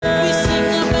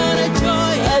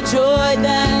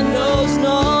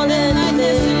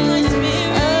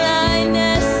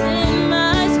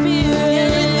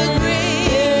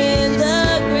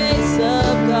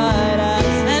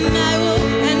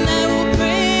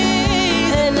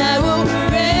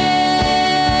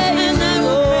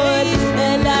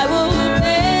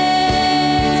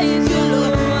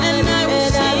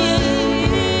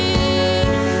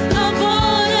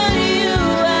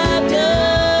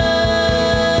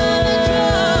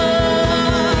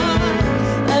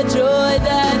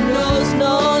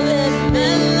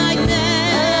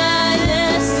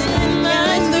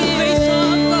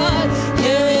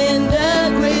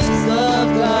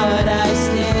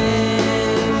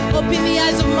Open the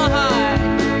eyes of my heart.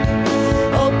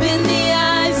 Open the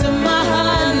eyes of my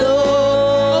heart,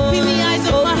 Lord. Open the eyes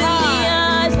of my heart. Open the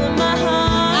eyes of my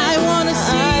heart. I want to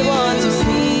see. I want to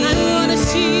see. I want to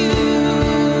see you.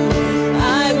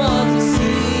 I want to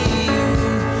see you.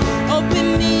 Open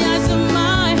the eyes of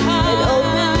my heart. And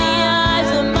open the eyes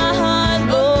of my heart,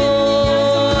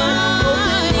 Lord.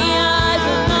 Open the eyes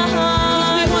of my heart.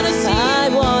 'Cause we want to see. I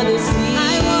want to see.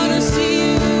 I want to see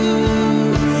you.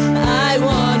 I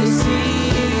want to see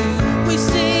you. We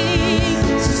sing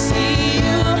to see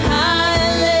you high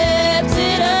and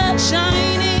lifted up,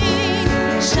 shining,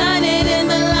 shining in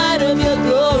the light of your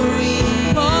glory.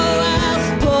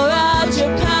 Pour out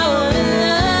your power and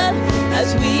love as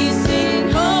we sing,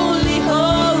 holy,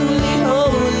 holy,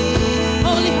 holy,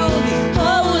 holy, holy,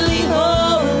 holy,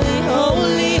 holy,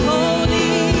 holy, holy,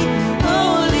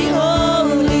 holy,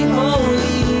 holy,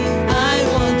 holy. I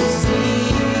want to see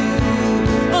you.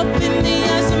 Open the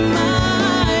eyes of my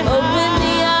heart. Open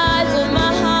the eyes of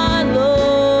my heart,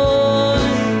 Lord.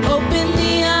 Open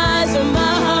the eyes of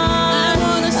my heart. I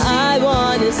want to see. I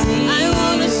want to see. I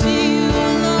want to see you,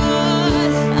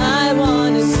 Lord. I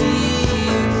want to see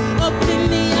you. Open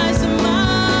the eyes of my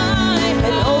heart.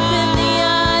 And open the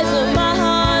eyes of my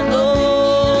heart,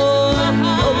 Lord.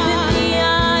 Open the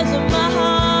eyes of my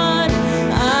heart.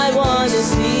 I want to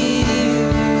see you.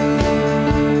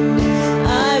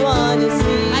 I want to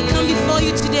see. I come before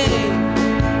you today.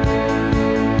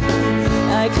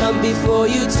 I come before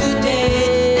you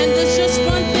today. And there's just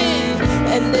one thing.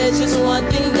 And there's just one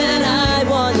thing that I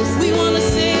want to see. We want to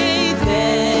say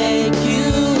thank you,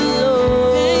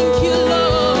 Lord. Thank you,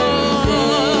 Lord.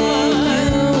 Thank you,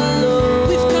 Lord.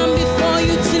 We've come before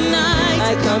you tonight.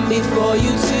 I come before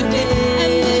you today.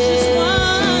 And there's just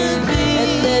one thing.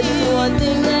 And there's just one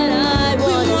thing that I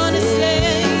want to say.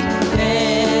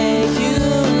 Thank you,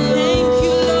 Lord. Thank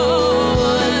you,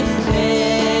 Lord.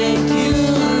 Thank you,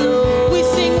 Lord. We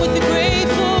sing with a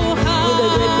grateful heart. With a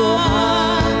grateful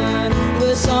heart.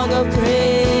 With a song of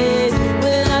praise.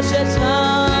 With an outstretched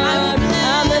arm. I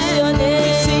bless your name.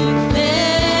 We sing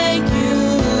thank you,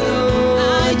 Lord.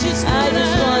 I just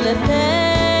want to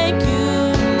thank you,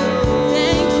 Lord.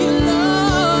 Thank you,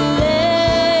 Lord.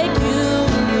 Thank you,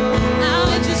 Lord. I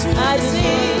just want to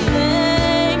say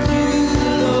thank you,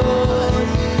 Lord.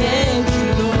 Thank you,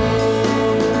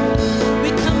 Lord. We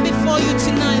come before you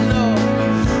tonight, Lord.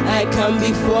 I come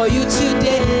before you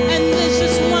today. And there's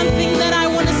just one thing that I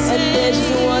want to say. And there's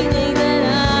just one thing that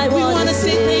I want to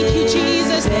say. Thank you,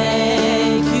 Jesus.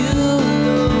 Thank you,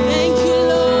 Lord. Thank you,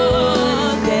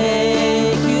 Lord.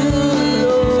 Thank you,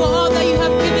 Lord. For all that you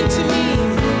have given to me.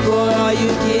 For all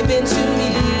you've given to me.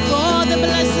 For all the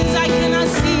blessings I cannot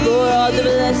see. For all the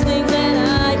blessings that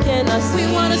I cannot see.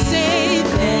 We want to say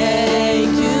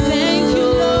thank you. Thank you,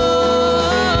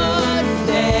 Lord.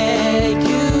 Thank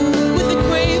you. With a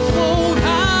grateful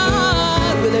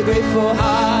heart. With a grateful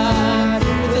heart.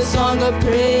 With a song of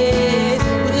praise.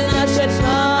 With an outstretched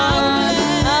arm.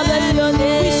 I bless your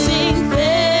name. We sing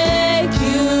thank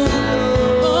you, Lord.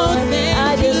 Oh, thank I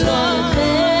just want to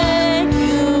thank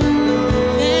you,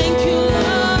 Lord. Thank you,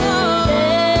 Lord.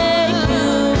 Thank you,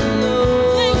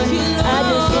 Lord. Thank you, Lord. I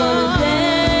just want to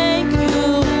thank you,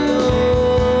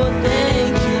 Lord.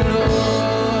 Thank you,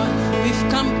 Lord. We've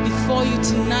come before you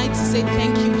tonight to say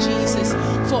thank you, Jesus,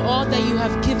 for all that you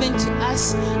have given to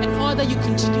us and all that you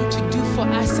continue to do for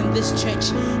us in this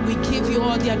church. We give you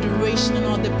all the adoration and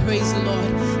all the praise,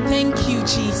 Lord. Thank you,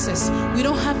 Jesus. We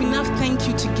don't have enough thank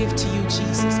you to give to you,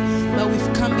 Jesus, but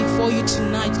we've come before you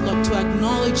tonight, Lord, to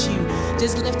acknowledge you.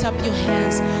 Just lift up your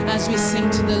hands as we sing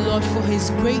to the Lord for his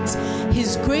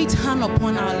great hand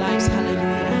upon our lives.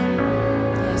 Hallelujah.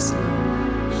 Yes,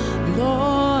 Lord.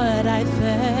 Lord, I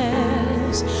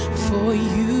thirst for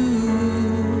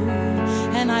you,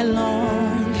 and I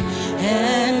long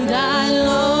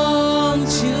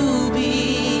to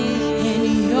be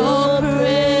in your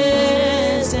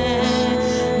presence.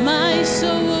 My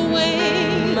soul will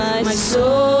wait, my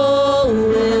soul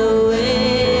will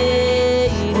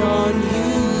wait on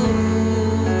you.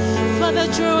 Father,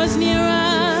 draw us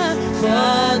nearer.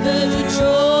 Father,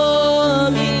 draw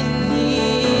me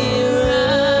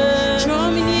nearer. Draw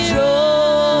me nearer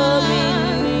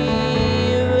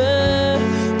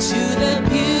to the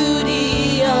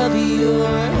beauty of your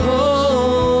holiness.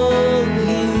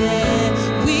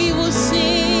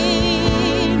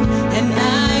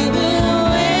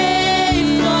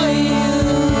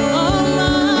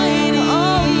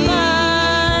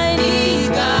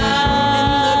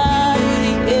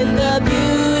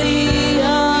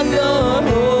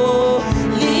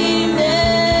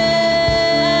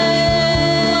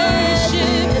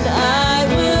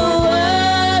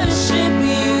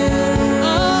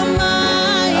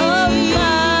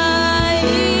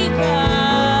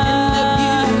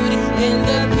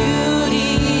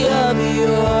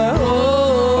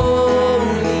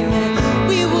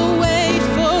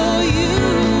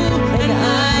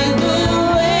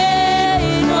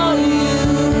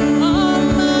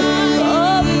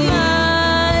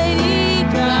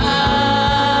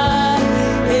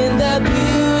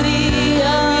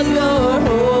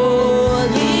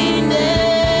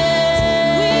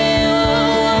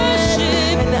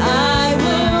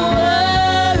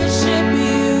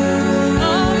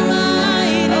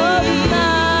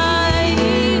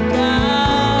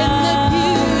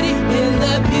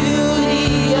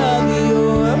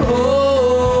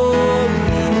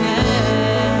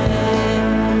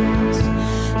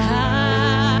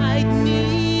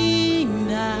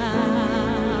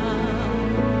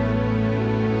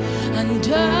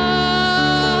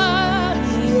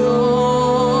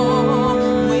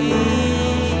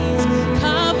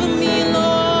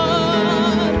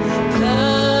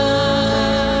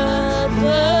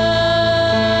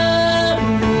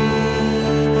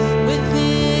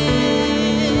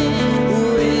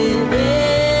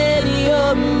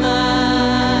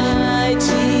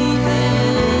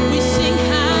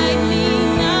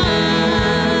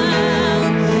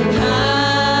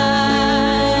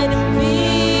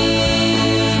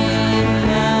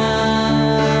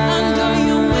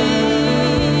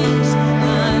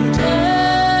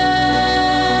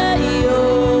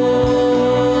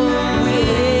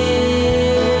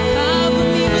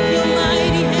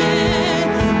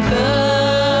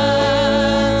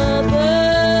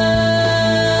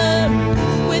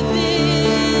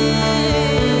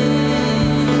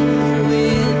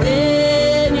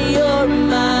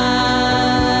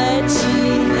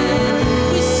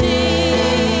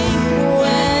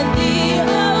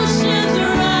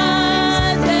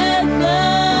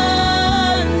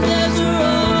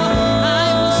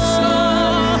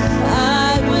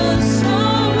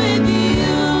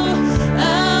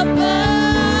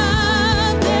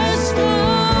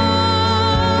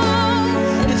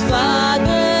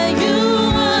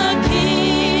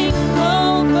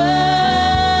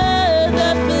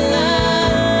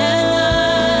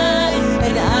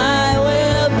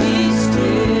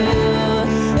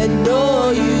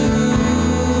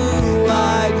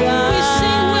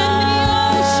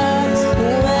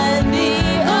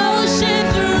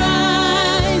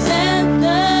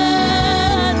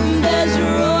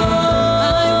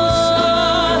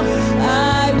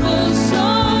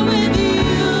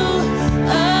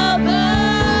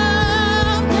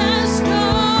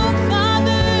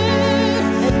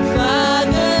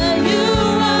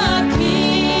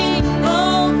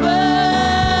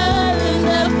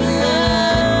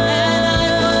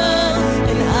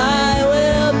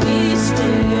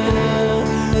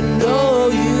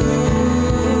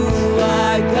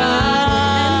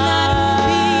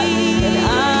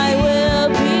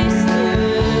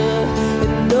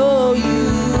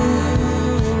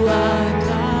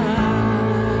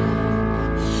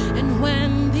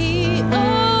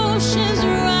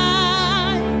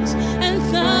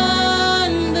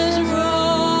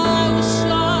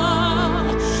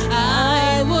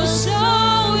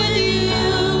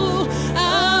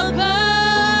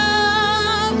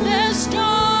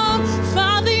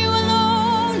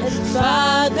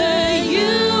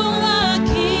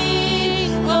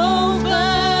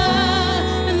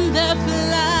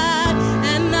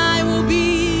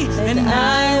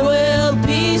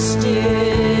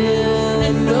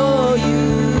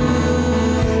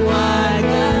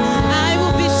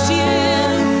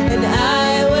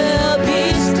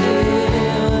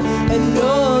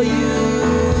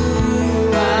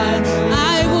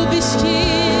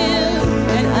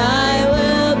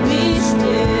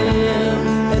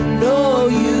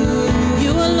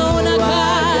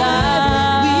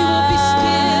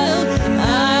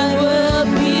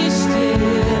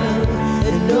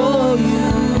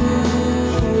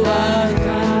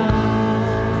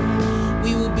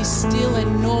 be still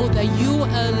and know that you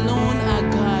alone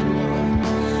are God,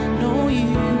 Lord. Know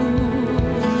you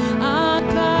are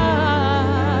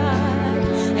God,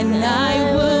 and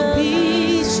I will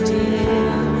be still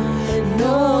and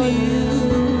know you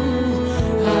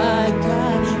are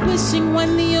God. We sing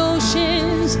when the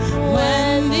oceans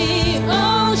rise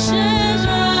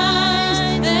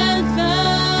and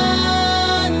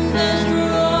thunders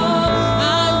roar.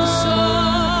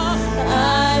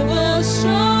 I will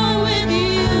soar with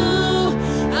you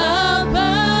above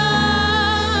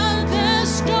the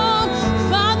storm.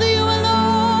 Father, you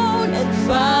alone, and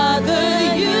Father,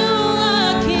 you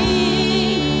are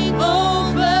King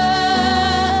over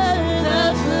the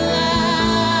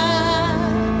flood,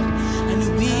 and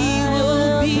we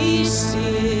will be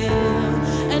still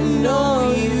and know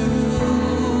you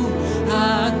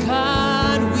are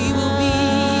God. We will be,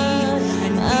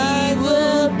 and we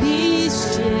will be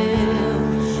still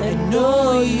and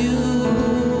know you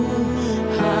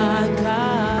are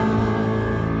God.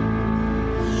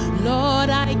 Lord,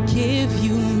 I give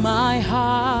you my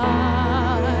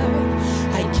heart,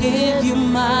 I give you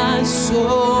my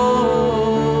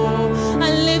soul. I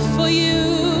live for you,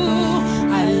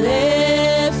 I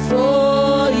live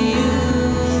for you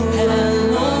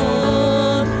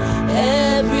alone.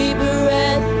 Every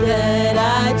breath that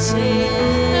I take,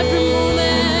 every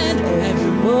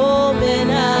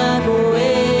moment I'm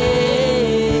awake.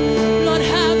 Lord,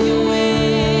 have your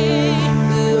way.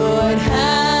 Lord,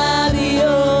 have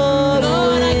your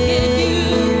Lord, I give you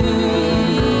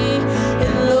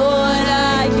and Lord,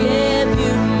 I give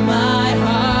you my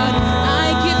heart. I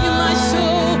give you my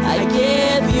soul. I give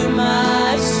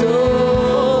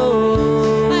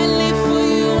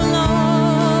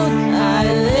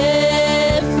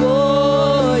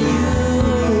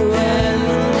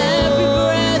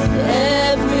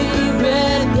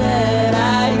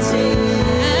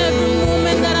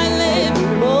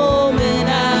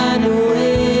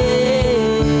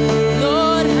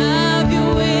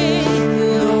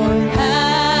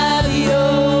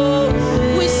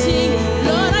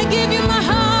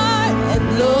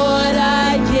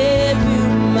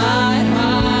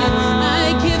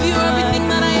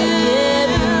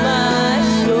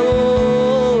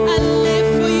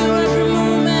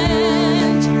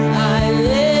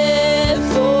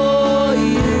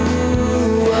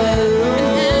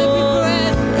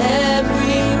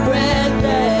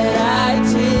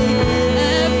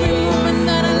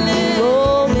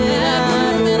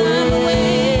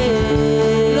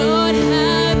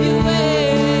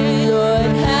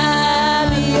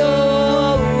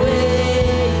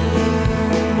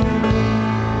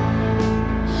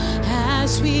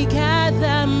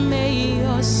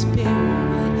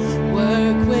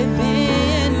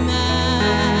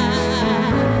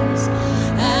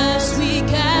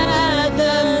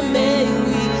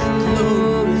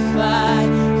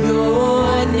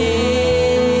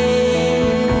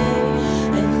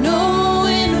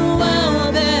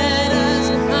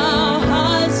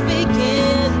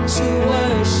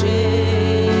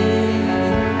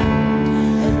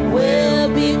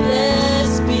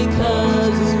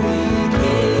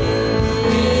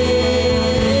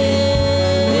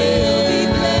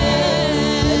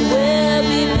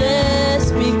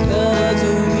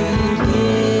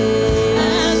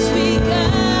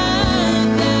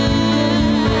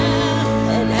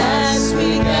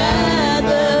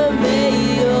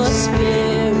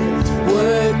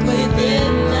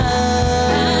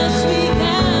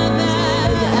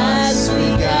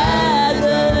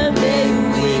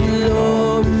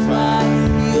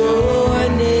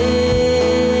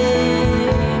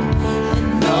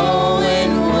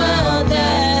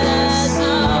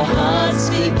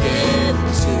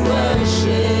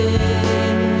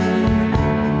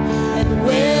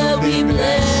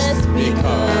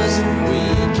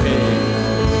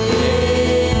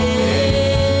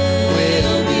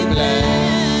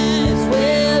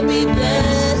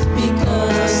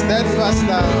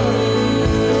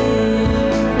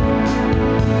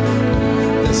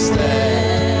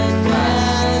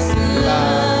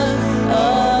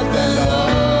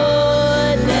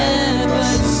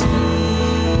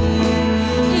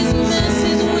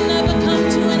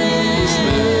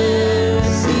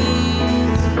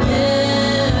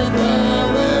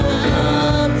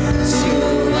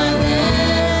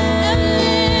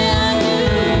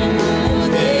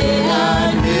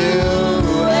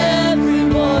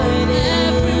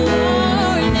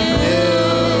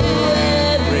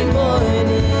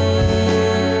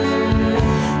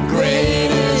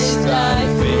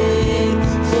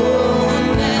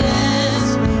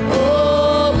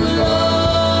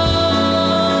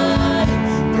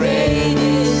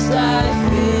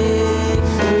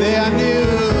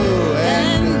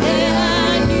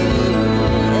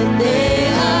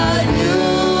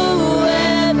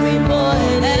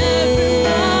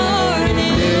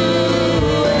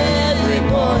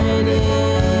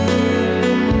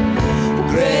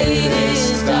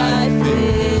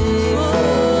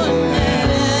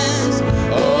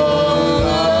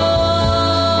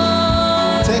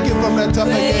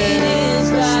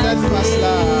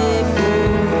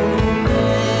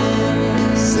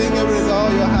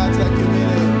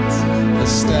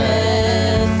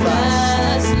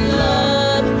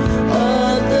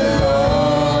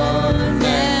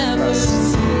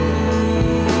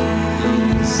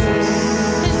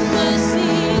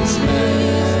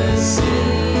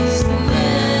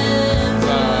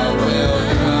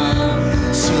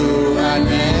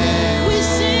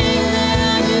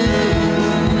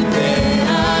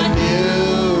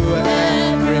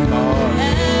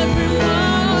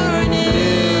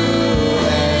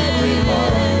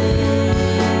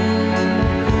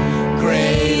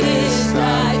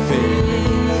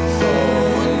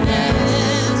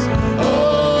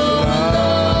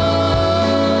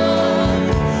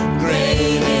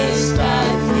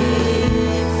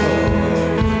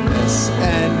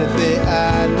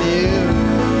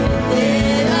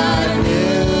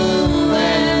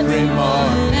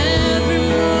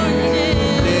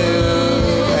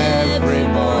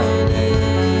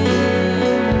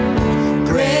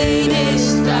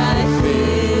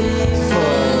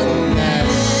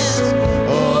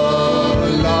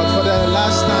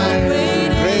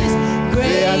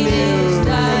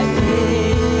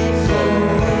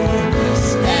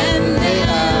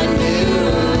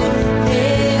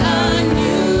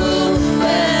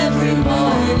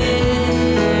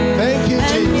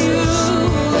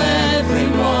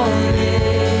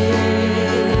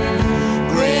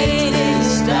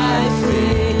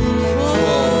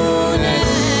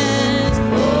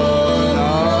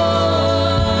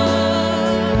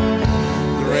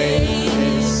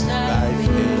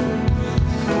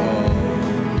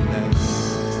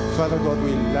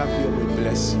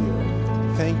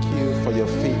you for your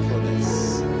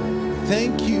faithfulness.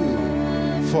 Thank you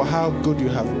for how good you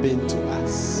have been to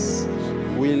us.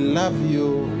 We love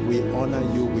you, we honor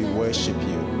you, we worship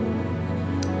you.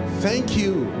 Thank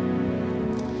you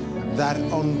that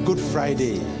on Good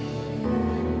Friday,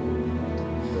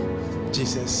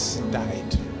 Jesus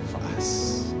died for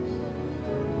us.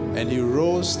 And he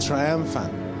rose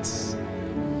triumphant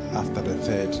after the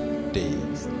third day.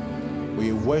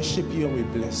 We worship you and we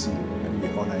bless you and we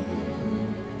honor you.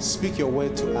 Speak your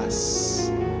word to us.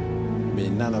 May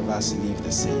none of us leave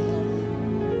the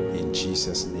same. In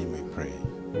Jesus' name we pray.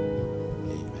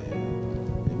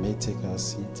 Amen. We may take our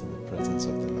seat in the presence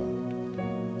of the Lord.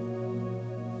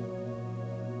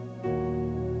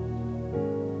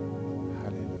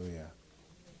 Hallelujah.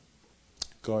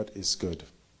 God is good.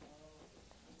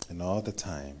 And all the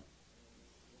time,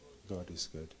 God is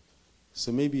good.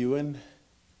 So maybe when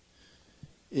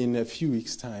in a few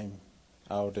weeks' time,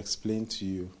 I would explain to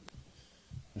you.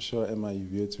 I'm sure, Emma, you'll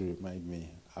be able to remind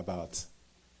me about.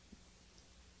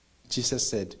 Jesus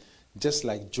said, just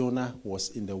like Jonah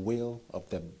was in the whale of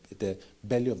the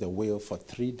belly of the whale for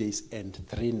 3 days and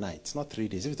 3 nights. Not 3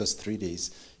 days. If it was 3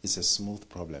 days, it's a smooth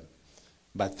problem.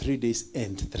 But 3 days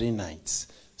and 3 nights,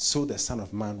 so the Son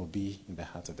of Man will be in the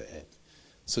heart of the earth.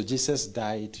 So Jesus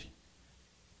died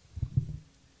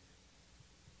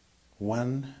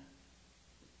 1,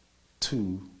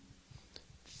 2,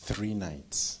 3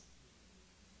 nights.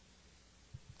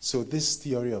 So this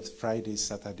theory of Friday,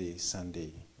 Saturday,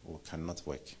 Sunday cannot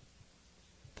work.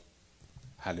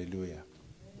 Hallelujah.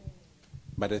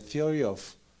 But the theory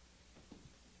of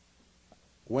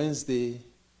Thursday,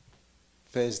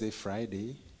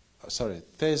 Friday,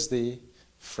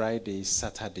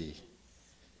 Saturday,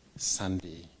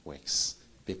 Sunday works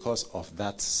because of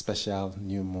that special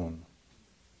new moon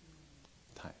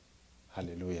time.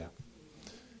 Hallelujah.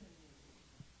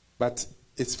 But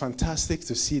it's fantastic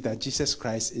to see that Jesus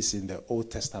Christ is in the Old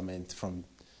Testament from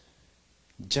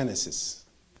Genesis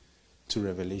to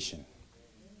Revelation.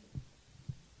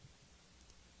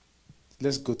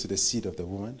 Let's go to the seed of the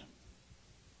woman.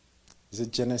 Is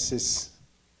it Genesis?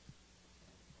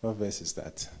 What verse is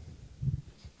that?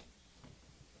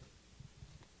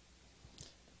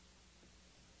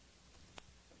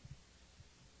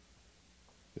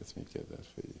 Let me get that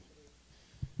for you.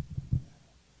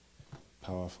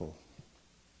 Powerful.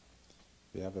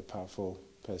 We have a powerful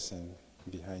person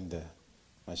behind the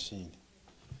machine.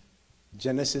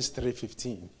 Genesis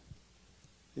 3:15.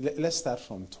 Let's start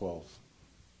from 12.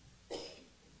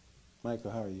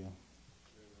 Michael, how are you?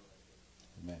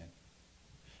 Amen.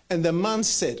 And the man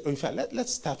said, in fact,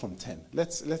 let's start from 10.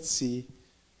 Let's see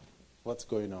what's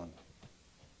going on.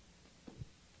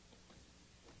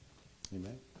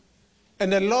 Amen.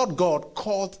 And the Lord God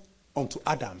called unto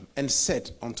Adam and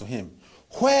said unto him,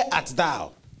 where art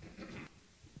thou?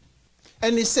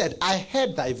 And he said, I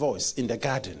heard thy voice in the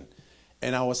garden,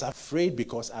 and I was afraid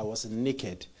because I was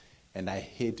naked, and I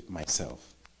hid myself.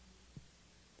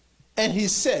 And he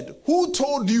said, who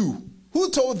told you?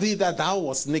 Who told thee that thou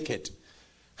wast naked?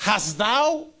 Hast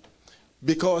thou?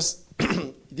 Because,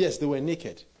 yes, they were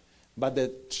naked. But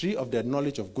the tree of the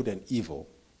knowledge of good and evil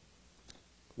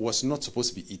was not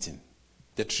supposed to be eaten.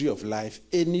 The tree of life,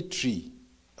 any tree,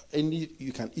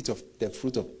 you can eat of the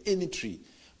fruit of any tree,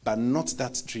 but not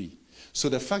that tree. So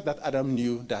the fact that Adam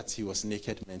knew that he was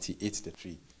naked meant he ate the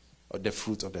tree, or the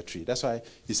fruit of the tree. That's why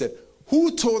he said,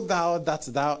 who told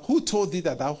thee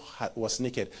that thou was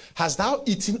naked? Hast thou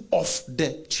eaten of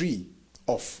the tree,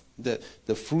 of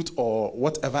the fruit or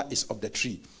whatever is of the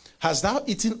tree? Hast thou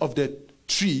eaten of the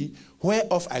tree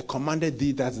whereof I commanded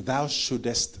thee that thou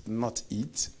shouldest not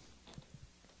eat?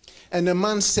 And the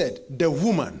man said, the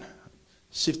woman,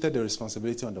 shifted the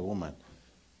responsibility on the woman.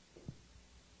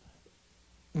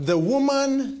 The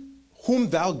woman whom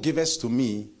thou gavest to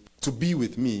me to be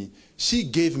with me, she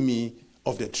gave me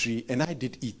of the tree, and I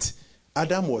did eat.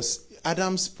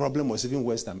 Adam's problem was even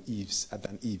worse than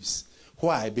Eve's.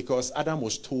 Why? Because Adam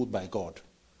was told by God.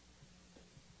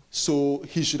 So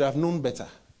he should have known better.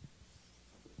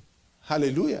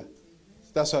 Hallelujah.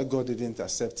 That's why God didn't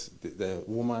accept the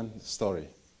woman's story.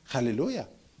 Hallelujah.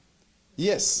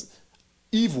 Yes,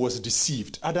 Eve was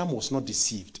deceived. Adam was not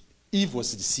deceived. Eve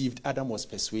was deceived. Adam was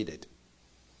persuaded.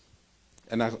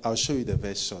 And I'll show you the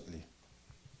verse shortly.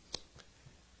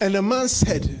 And the man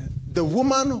said, the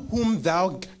woman whom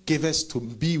thou gavest to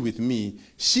be with me,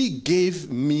 she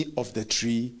gave me of the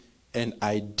tree, and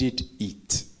I did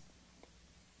eat.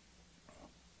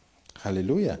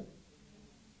 Hallelujah.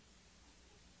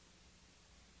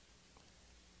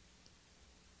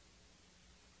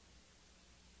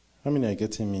 How many are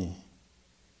getting me?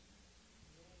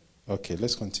 Okay,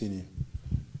 let's continue.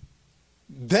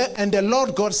 And the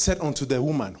Lord God said unto the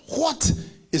woman, what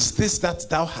is this that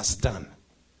thou hast done?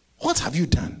 What have you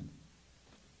done?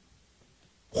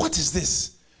 What is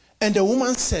this? And the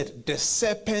woman said, the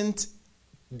serpent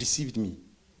deceived me.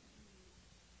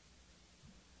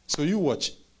 So you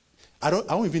watch. I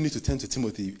don't even need to turn to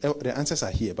Timothy. The answers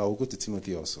are here, but we'll go to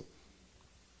Timothy also.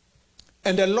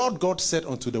 And the Lord God said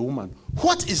unto the woman,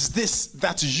 what is this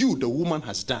that you, the woman,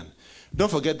 has done?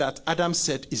 Don't forget that Adam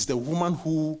said, it's the woman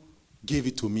who gave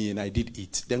it to me and I did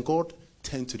eat. Then God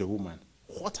turned to the woman,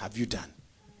 what have you done?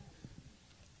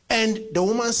 And the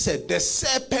woman said, the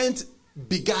serpent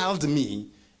beguiled me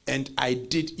and I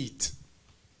did eat.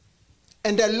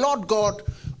 And the Lord God,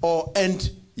 and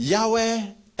Yahweh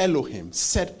Elohim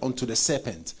said unto the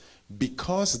serpent,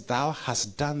 because thou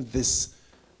hast done this,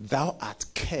 thou art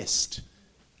cursed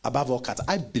above all cats.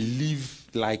 I believe,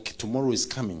 like tomorrow is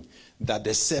coming, that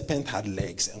the serpent had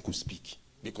legs and could speak,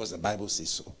 because the Bible says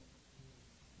so.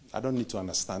 I don't need to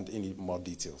understand any more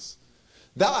details.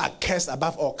 Thou art cursed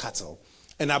above all cattle,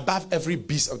 and above every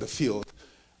beast of the field.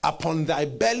 Upon thy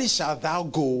belly shalt thou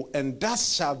go, and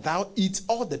dust shalt thou eat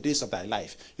all the days of thy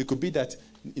life. It could be that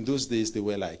in those days they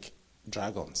were like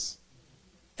dragons.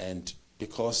 And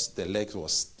because the leg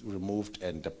was removed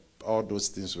and all those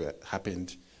things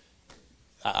happened,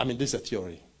 I mean, this is a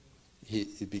theory.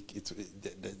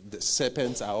 The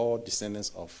serpents are all descendants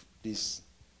of these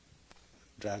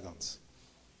dragons.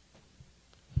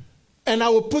 And I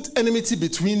will put enmity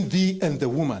between thee and the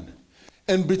woman,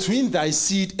 and between thy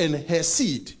seed and her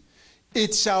seed.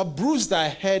 It shall bruise thy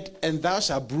head, and thou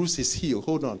shalt bruise his heel.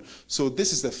 Hold on. So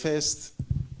this is the first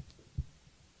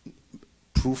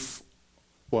proof.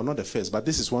 Well, not the first, but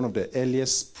this is one of the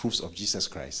earliest proofs of Jesus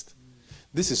Christ.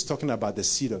 This is talking about the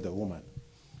seed of the woman.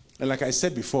 And like I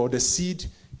said before, the seed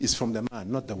is from the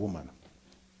man, not the woman.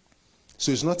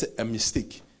 So it's not a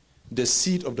mistake. The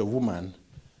seed of the woman,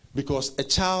 because a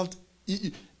child,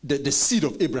 the seed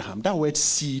of Abraham, that word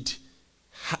seed,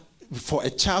 for a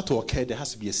child to occur, there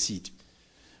has to be a seed.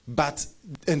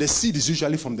 And the seed is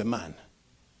usually from the man.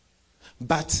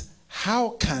 But how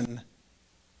can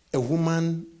a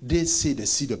woman, they say the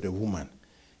seed of the woman?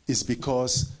 Is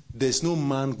because there's no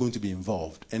man going to be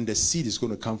involved, and the seed is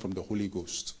going to come from the Holy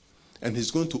Ghost. And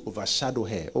he's going to overshadow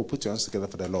her. Oh, put your hands together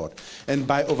for the Lord. And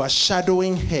by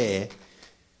overshadowing her,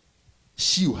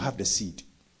 she will have the seed.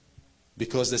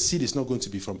 Because the seed is not going to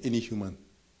be from any human.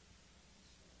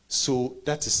 So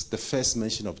that is the first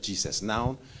mention of Jesus.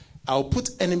 Now, I'll put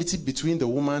enmity between the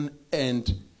woman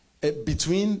and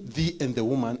between thee and the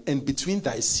woman, and between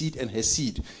thy seed and her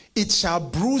seed. It shall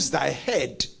bruise thy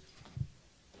head,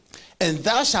 and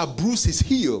thou shalt bruise his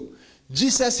heel.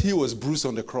 Jesus' heel was bruised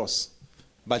on the cross,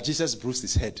 but Jesus bruised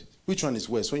his head. Which one is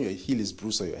worse? When your heel is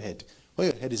bruised or your head?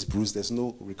 When your head is bruised, there's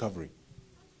no recovery.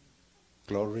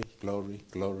 Glory, glory,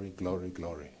 glory, glory,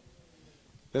 glory.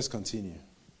 Let's continue.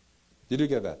 Did you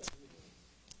get that?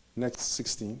 Next,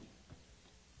 16.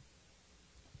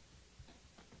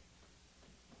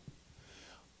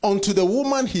 Unto the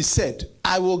woman he said,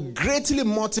 I will greatly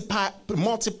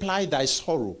multiply thy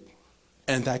sorrow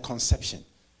and thy conception.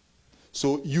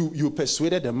 So you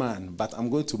persuaded the man, but I'm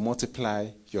going to multiply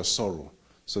your sorrow.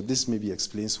 So this maybe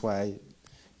explains why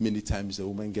many times the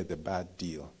women get the bad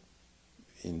deal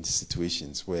in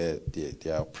situations where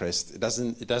they are oppressed. It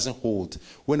doesn't hold.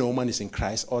 When a woman is in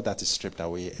Christ, all that is stripped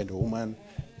away, and the woman,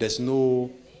 there's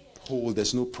no hold,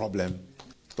 there's no problem.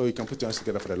 So you can put your hands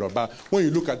together for the Lord. But when you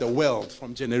look at the world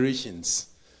from generations,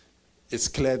 it's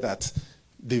clear that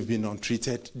they've been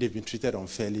treated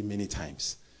unfairly many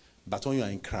times. But when you are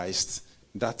in Christ,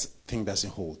 that thing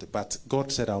doesn't hold. But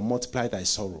God said, I'll multiply thy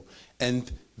sorrow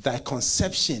and thy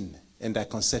conception and thy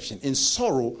conception. In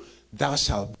sorrow, thou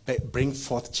shalt bring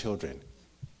forth children.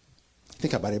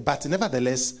 Think about it. But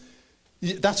nevertheless,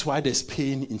 that's why there's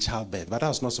pain in childbirth. But that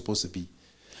was not supposed to be.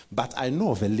 But I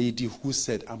know of a lady who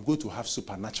said, I'm going to have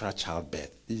supernatural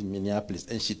childbirth. This is in Minneapolis.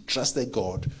 And she trusted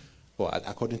God, or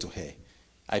according to her.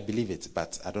 I believe it,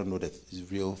 but I don't know the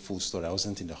real full story. I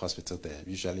wasn't in the hospital there.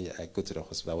 Usually I go to the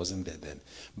hospital. I wasn't there then.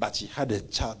 But she had a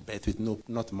childbirth with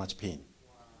not much pain.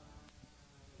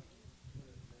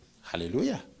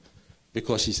 Hallelujah.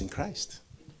 Because she's in Christ.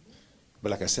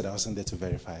 But like I said, I wasn't there to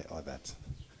verify all that.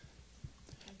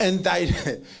 And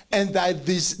thy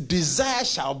this desire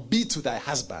shall be to thy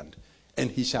husband,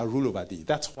 and he shall rule over thee.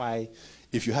 That's why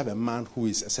if you have a man who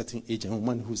is a certain age and a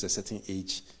woman who is a certain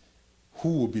age, who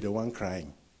will be the one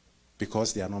crying?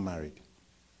 Because they are not married.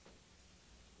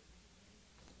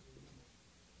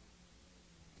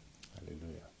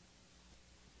 Hallelujah.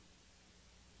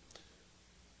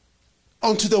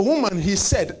 unto the woman he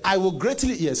said, I will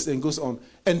greatly, yes, and goes on,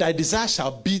 and thy desire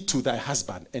shall be to thy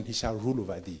husband, and he shall rule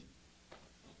over thee.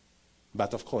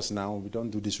 But of course, now we don't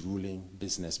do this ruling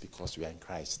business because we are in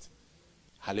Christ.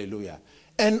 Hallelujah.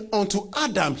 And unto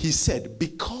Adam he said,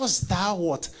 because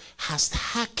thou hast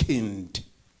hearkened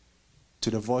to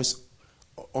the voice,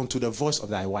 unto the voice of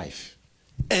thy wife,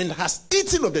 and hast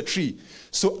eaten of the tree.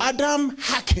 So Adam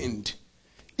hearkened.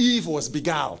 Eve was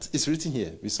beguiled. It's written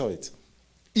here. We saw it.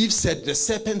 Eve said, the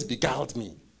serpent beguiled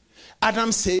me.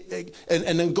 Adam said,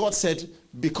 and then God said,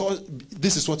 because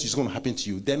this is what is going to happen to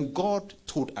you. Then God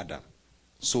told Adam.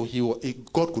 So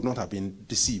God could not have been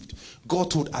deceived. God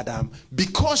told Adam,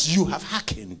 because you have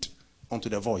hearkened unto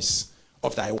the voice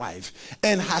of thy wife,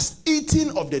 and hast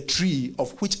eaten of the tree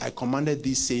of which I commanded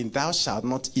thee, saying, thou shalt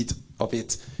not eat of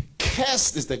it.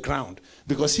 Cursed is the ground,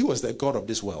 because he was the God of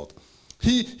this world.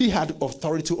 He had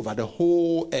authority over the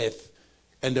whole earth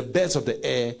and the birds of the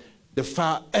air, the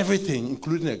fire, everything,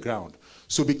 including the ground.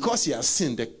 So because he has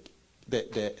sinned,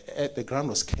 the ground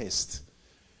was cursed.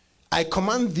 I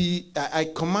command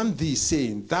thee,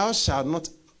 saying, thou shalt not.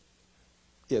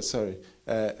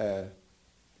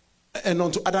 And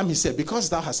unto Adam he said, because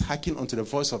thou hast hearkened unto the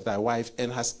voice of thy wife,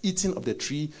 and hast eaten of the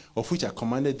tree of which I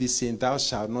commanded thee, saying, thou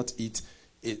shalt not eat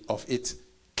of it.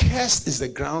 Cursed is the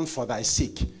ground for thy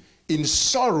sake. In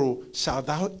sorrow shalt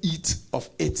thou eat of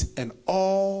it, and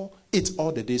all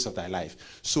the days of thy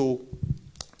life. So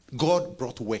God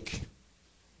brought work.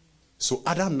 So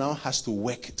Adam now has to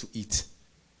work to eat.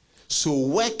 So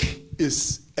work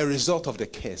is a result of the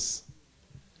curse.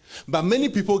 But many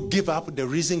people give up the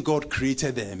reason God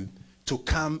created them to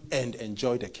come and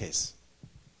enjoy the curse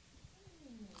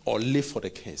or live for the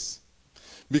curse.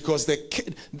 Because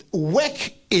the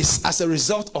work is as a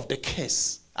result of the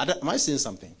curse. Am I saying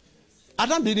something?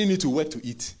 Adam didn't need to work to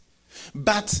eat.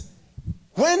 But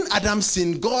when Adam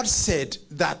sinned, God said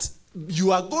that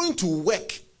you are going to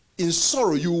work in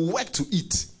sorrow. You work to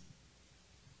eat.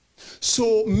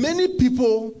 So many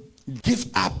people give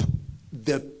up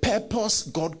the purpose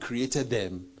God created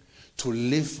them to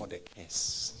live for the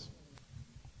curse.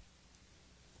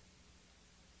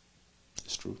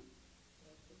 It's true.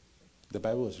 The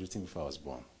Bible was written before I was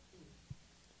born.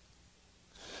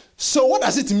 So what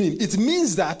does it mean? It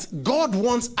means that God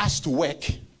wants us to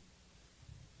work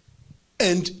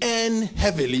and earn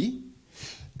heavily,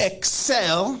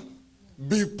 excel,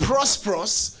 be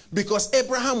prosperous, because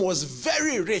Abraham was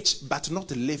very rich, but not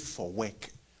live for work,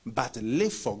 but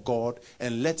live for God,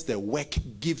 and let the work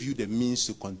give you the means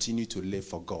to continue to live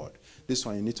for God. This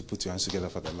one, you need to put your hands together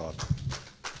for the Lord.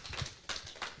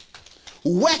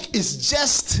 Work is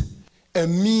just a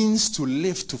means to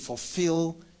live, to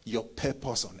fulfill your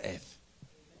purpose on earth.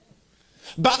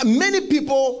 But many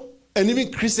people, and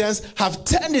even Christians, have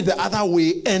turned it the other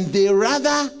way, and they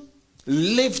rather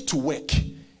live to work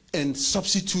and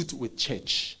substitute with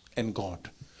church and God,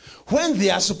 when they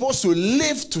are supposed to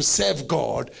live to serve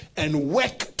God and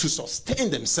work to sustain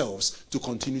themselves to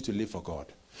continue to live for God.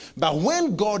 But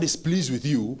when God is pleased with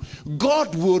you,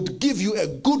 God would give you a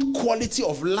good quality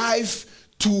of life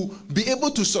to be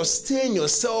able to sustain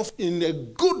yourself in a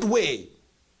good way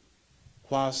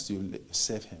whilst you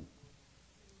serve him.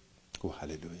 Oh,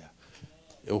 hallelujah.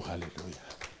 Oh, hallelujah.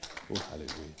 Oh,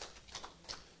 hallelujah.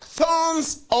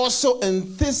 Thorns also and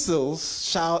thistles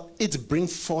shall it bring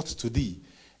forth to thee,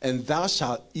 and thou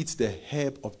shalt eat the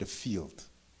herb of the field.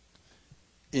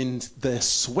 In the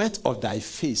sweat of thy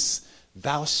face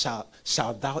thou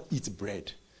shalt thou eat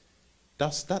bread.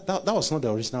 That was not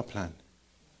the original plan.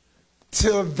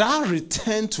 Till thou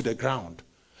return to the ground.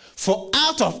 For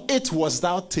out of it was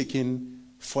thou taken,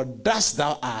 for dust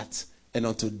thou art, and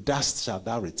unto dust shalt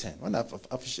thou return. When I've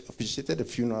officiated the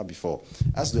funeral before,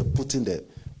 as they're putting the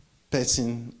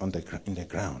person in the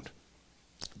ground,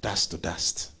 dust to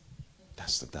dust,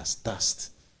 dust to dust,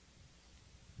 dust.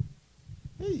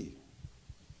 Hey.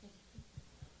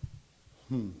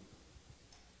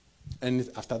 And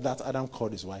after that, Adam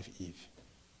called his wife Eve.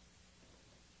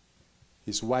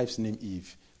 His wife's name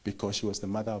Eve, because she was the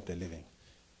mother of the living.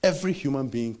 Every human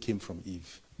being came from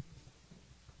Eve.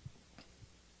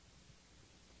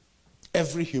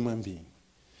 Every human being.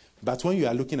 But when you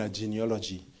are looking at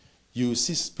genealogy, you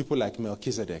see people like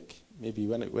Melchizedek. Maybe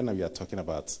when we are talking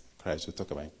about Christ, we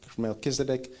talk about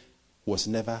Melchizedek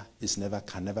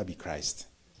can never be Christ.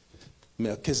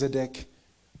 Melchizedek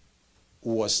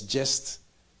was just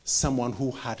someone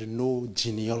who had no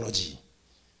genealogy.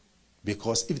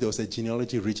 Because if there was a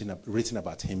genealogy written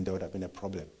about him, there would have been a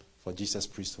problem for Jesus'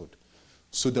 priesthood.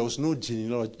 So there was no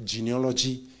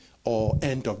genealogy or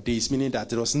end of days, meaning that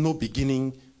there was no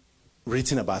beginning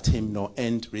written about him, nor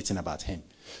end written about him.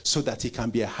 so that he can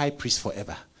be a high priest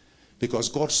forever. Because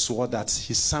God swore that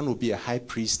his son will be a high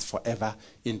priest forever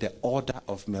in the order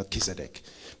of Melchizedek.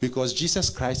 Because Jesus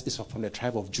Christ is from the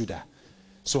tribe of Judah.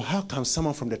 So how can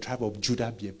someone from the tribe of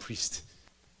Judah be a priest?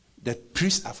 The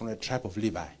priests are from the tribe of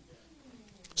Levi.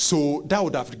 So that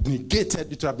would have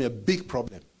negated, it would have been a big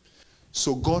problem.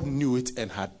 So God knew it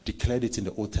and had declared it in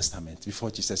the Old Testament before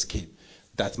Jesus came,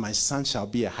 that my son shall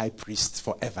be a high priest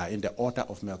forever in the order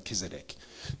of Melchizedek.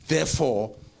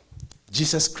 Therefore,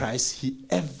 Jesus Christ, he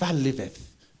ever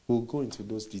liveth. We'll go into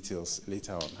those details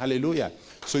later on. Hallelujah.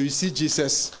 So you see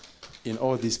Jesus in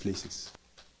all these places.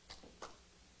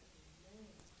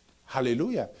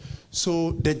 Hallelujah.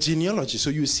 So the genealogy, so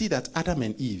you see that Adam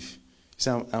and Eve.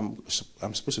 So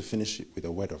I'm supposed to finish with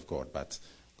the word of God, but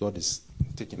God is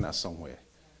taking us somewhere.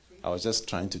 I was just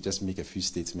trying to just make a few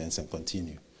statements and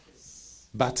continue.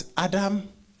 But Adam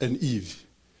and Eve,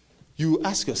 you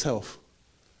ask yourself,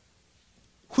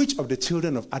 which of the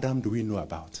children of Adam do we know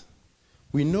about?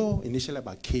 We know initially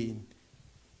about Cain,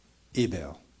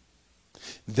 Abel.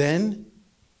 Then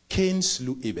Cain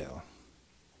slew Abel.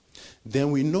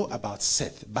 Then we know about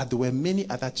Seth, but there were many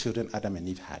other children Adam and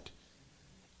Eve had.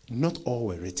 Not all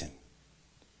were written.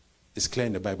 It's clear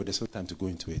in the Bible, there's no time to go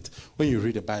into it. When you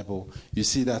read the Bible, you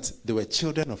see that there were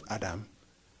children of Adam,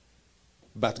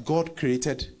 but God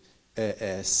created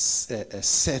a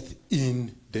Seth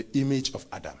in the image of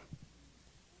Adam.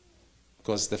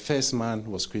 Because the first man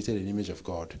was created in the image of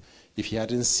God. If he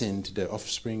hadn't sinned, the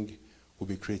offspring would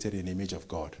be created in the image of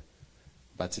God.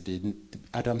 But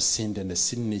Adam sinned and the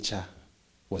sin nature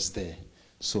was there.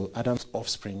 So Adam's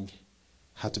offspring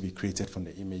had to be created from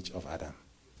the image of Adam.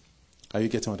 Are you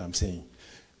getting what I'm saying?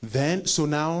 Then, so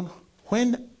now,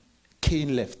 when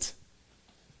Cain left,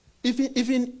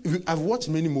 even I've watched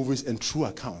many movies and true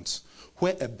accounts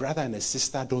where a brother and a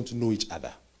sister don't know each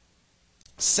other,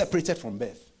 separated from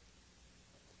birth.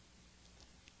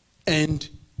 And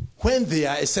when they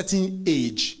are a certain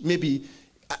age, maybe,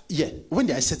 when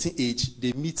they are a certain age,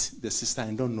 they meet the sister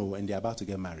and don't know, and they're about to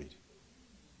get married.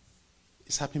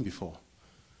 It's happened before.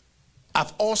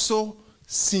 I've also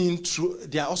seen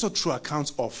there are also true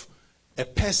accounts of a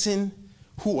person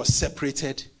who was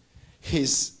separated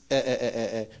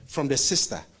from the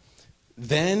sister.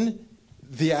 Then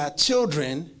their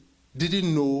children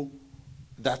didn't know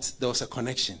that there was a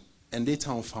connection, and they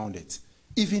found it.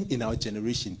 Even in our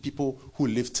generation, people who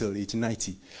live till age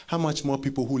 90, how much more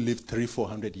people who live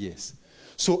 300-400 years?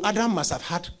 So Adam must have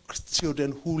had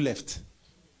children who left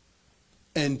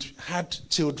and had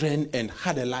children and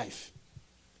had a life.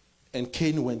 And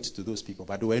Cain went to those people,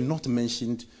 but they were not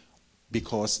mentioned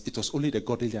because it was only the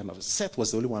godly line of Seth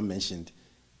was the only one mentioned,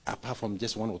 apart from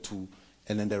just one or two,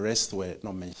 and then the rest were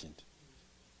not mentioned.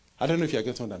 I don't know if you're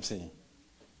getting what I'm saying.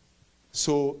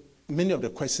 So many of the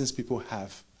questions people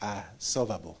have are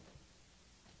solvable.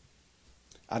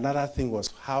 Another thing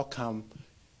was, how come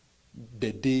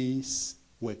the days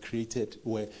were created,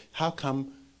 how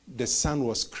come the sun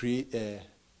was created,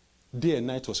 day and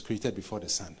night was created before the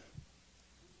sun?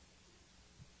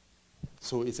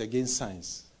 So it's against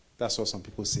science. That's what some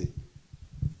people say.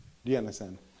 Do you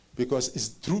understand? Because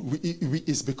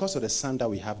it's because of the sun that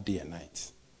we have day and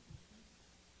night.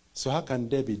 So how can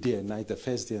there be day and night, the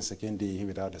first day and second day,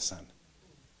 without the sun?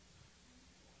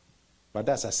 But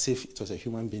that's as if it was a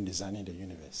human being designing the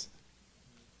universe.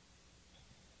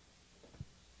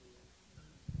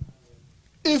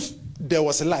 If there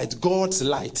was light, God's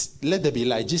light, let there be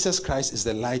light. Jesus Christ is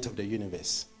the light of the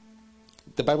universe.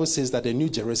 The Bible says that in New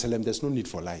Jerusalem, there's no need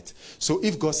for light. So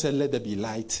if God said, let there be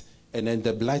light, and then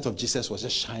the light of Jesus was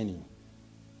just shining,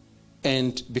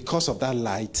 and because of that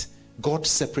light, God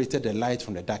separated the light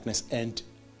from the darkness and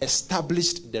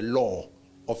established the law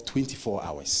of 24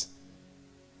 hours.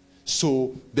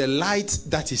 So the light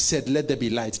that he said, let there be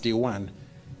light, day one,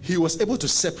 he was able to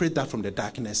separate that from the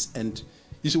darkness. And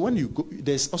you see, when you go,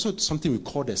 there's also something we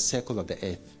call the circle of the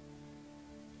earth.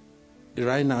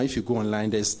 Right now, if you go online,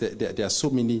 there are so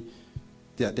many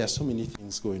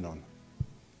things going on.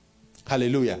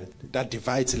 Hallelujah. That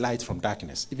divides light from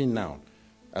darkness. Even now,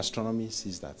 astronomy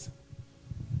sees that.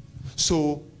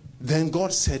 So then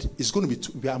God said,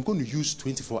 I'm going to use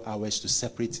 24 hours to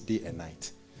separate day and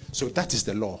night. So that is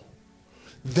the law.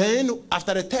 Then,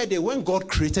 after the third day, when God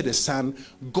created the sun,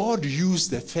 God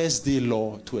used the first day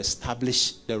law to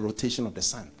establish the rotation of the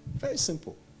sun. Very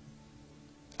simple.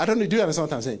 I don't know, do you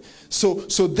understand what I'm saying?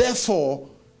 So therefore,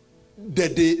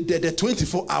 the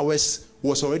 24 hours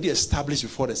was already established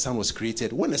before the sun was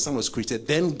created. When the sun was created,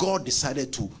 then God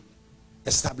decided to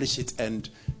establish it and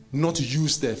not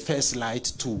use the first light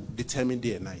to determine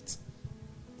day and night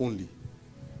only.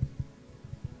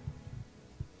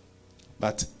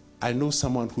 But I know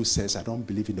someone who says, I don't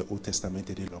believe in the Old Testament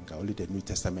any longer, only the New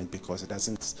Testament, because it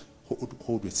doesn't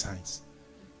hold with science.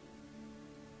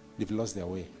 They've lost their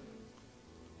way.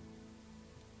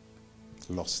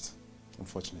 Lost,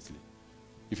 unfortunately.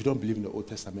 If you don't believe in the Old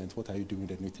Testament, what are you doing in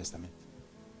the New Testament?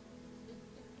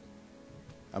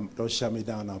 Don't shut me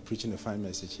down. I'm preaching a fine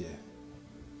message here.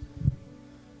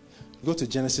 Go to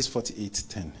Genesis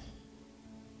 48:10.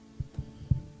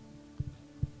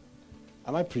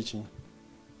 Am I preaching?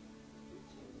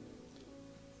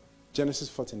 Genesis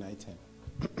 49:10.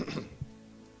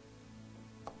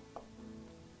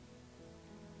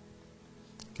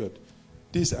 Good.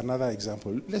 This is another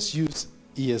example. Let's use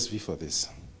ESV for this.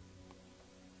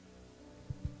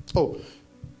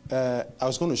 I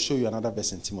was going to show you another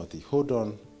verse in Timothy. Hold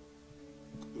on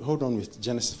with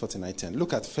Genesis 49:10.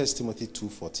 Look at 1 Timothy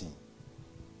 2:14.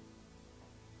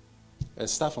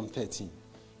 Start from 13,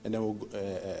 and then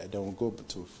we'll go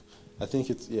to, I think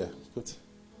it's, yeah, good.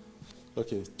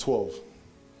 Okay, 12.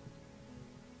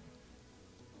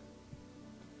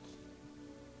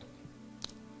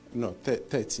 No,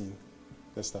 13.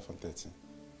 Let's start from 13.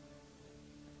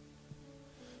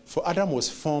 For Adam was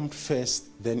formed first,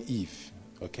 then Eve.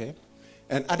 Okay?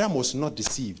 And Adam was not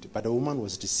deceived, but the woman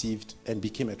was deceived and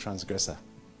became a transgressor.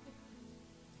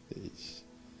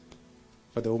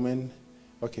 For the woman,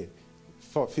 okay.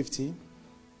 15.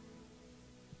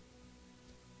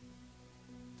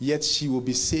 Yet she will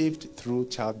be saved through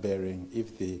childbearing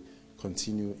if they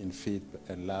continue in faith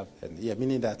and love. And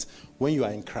meaning that when you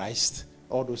are in Christ,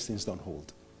 all those things don't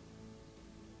hold.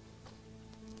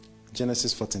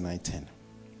 Genesis 49:10.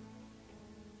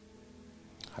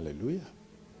 Hallelujah.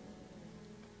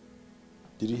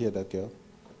 Did you hear that, girl?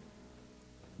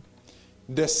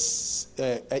 Yes,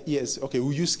 okay,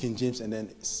 we'll use King James and then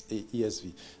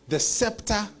ESV. The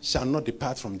scepter shall not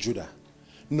depart from Judah,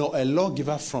 nor a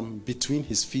lawgiver from between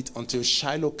his feet until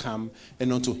Shiloh come,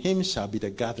 and unto him shall be the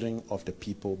gathering of the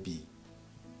people be.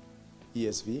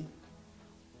 ESV.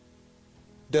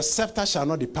 The scepter shall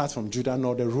not depart from Judah,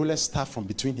 nor the ruler's staff from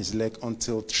between his legs,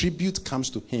 until tribute comes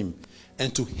to him,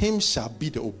 and to him shall be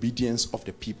the obedience of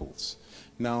the peoples.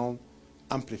 Now,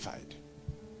 amplified.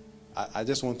 I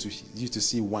just want you to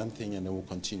see one thing and then we'll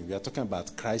continue. We are talking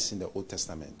about Christ in the Old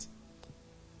Testament.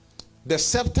 The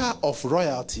scepter of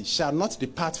royalty shall not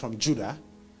depart from Judah,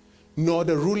 nor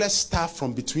the ruler's staff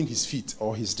from between his feet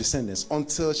or his descendants,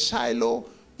 until Shiloh,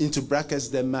 into brackets,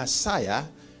 the Messiah,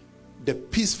 the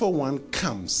peaceful one,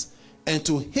 comes, and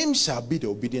to him shall be the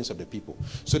obedience of the people.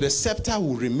 So the scepter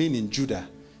will remain in Judah,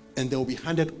 and they will be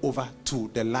handed over to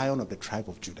the Lion of the tribe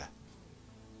of Judah.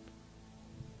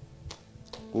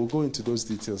 We'll go into those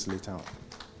details later on.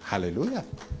 Hallelujah.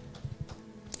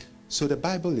 So the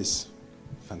Bible is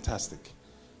fantastic.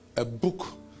 A book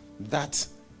that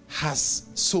has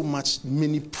so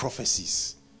many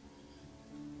prophecies.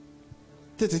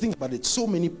 Think about it. So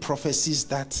many prophecies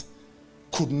that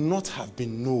could not have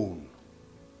been known.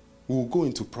 We'll go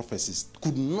into prophecies.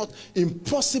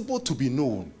 Impossible to be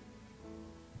known.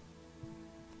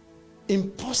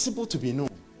 Impossible to be known.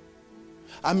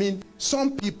 I mean,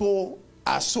 some people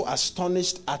are so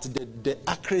astonished at the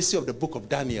accuracy of the book of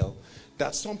Daniel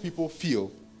that some people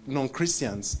feel,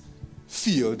 non-Christians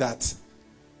feel, that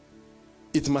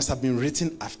it must have been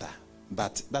written after.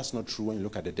 But that's not true when you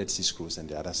look at the Dead Sea Scrolls and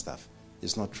the other stuff.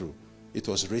 It's not true. It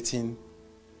was written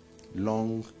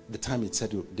long, the time they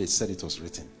said it was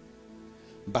written.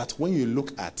 But when you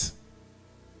look at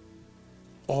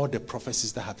all the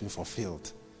prophecies that have been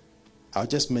fulfilled, I'll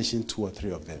just mention 2 or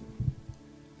 3 of them.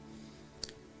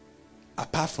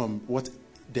 Apart from what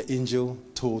the angel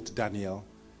told Daniel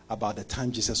about the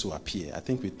time Jesus will appear, I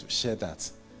think we shared that.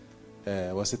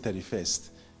 Was it 31st?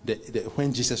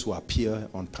 When Jesus will appear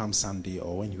on Palm Sunday,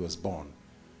 or when he was born,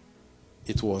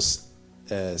 it was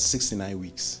 69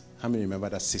 weeks. How many remember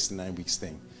that 69 weeks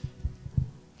thing?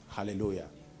 Hallelujah.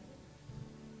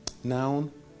 Now,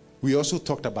 we also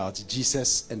talked about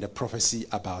Jesus and the prophecy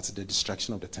about the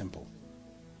destruction of the temple.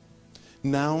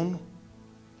 Now,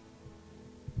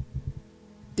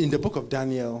 in the book of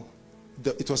Daniel,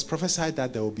 it was prophesied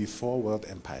that there will be 4 world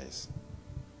empires.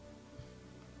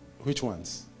 Which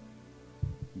ones?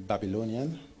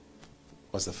 Babylonian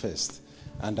was the first.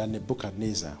 And then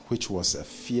Nebuchadnezzar, which was a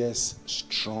fierce,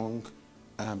 strong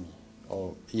army.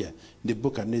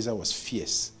 Nebuchadnezzar was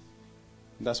fierce.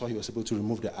 That's why he was able to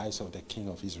remove the eyes of the king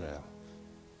of Israel.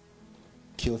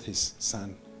 Killed his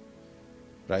son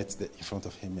right there in front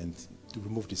of him and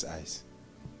removed his eyes.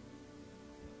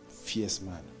 Fierce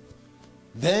man.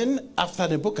 Then, after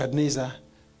Nebuchadnezzar,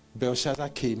 Belshazzar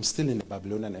came, still in the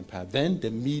Babylonian Empire. Then the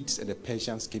Medes and the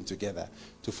Persians came together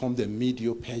to form the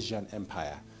Medo-Persian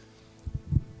Empire.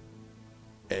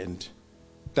 And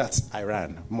that's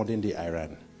Iran, modern day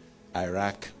Iran.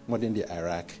 Iraq, modern day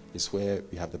Iraq is where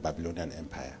we have the Babylonian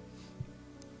Empire.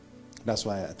 That's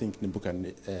why I think in the book,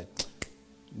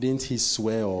 didn't he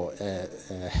swear, or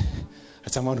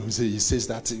someone who he says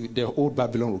that the old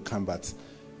Babylon will come, but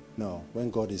no, when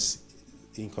God is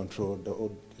in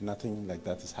control, nothing like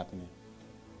that is happening.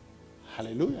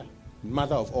 Hallelujah.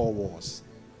 Mother of all wars.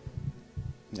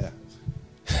 Yeah.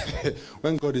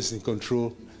 When God is in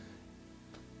control,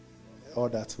 all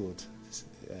that would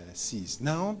cease.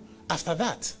 Now, after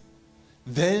that,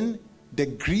 then the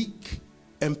Greek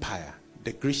Empire,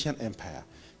 the Grecian Empire,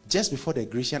 just before the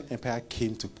Grecian Empire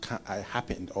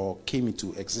happened or came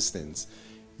into existence,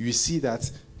 you see that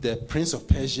the Prince of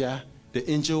Persia, the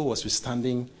angel was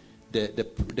withstanding,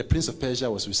 the Prince of Persia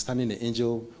was withstanding the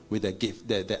angel with the gift,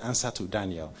 the answer to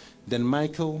Daniel. Then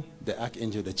Michael, the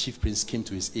archangel, the chief prince, came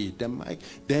to his aid.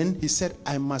 Then he said,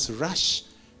 I must rush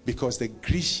because the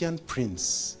Grecian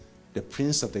prince, the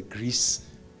prince of the Greece,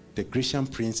 the Grecian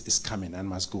prince is coming and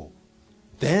must go.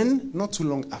 Then, not too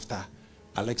long after,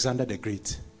 Alexander the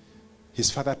Great, his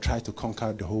father tried to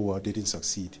conquer the whole world, didn't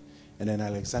succeed. And then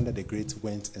Alexander the Great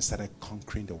went and started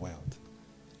conquering the world.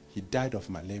 He died of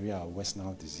malaria or West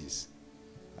Nile disease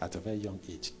at a very young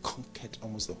age, conquered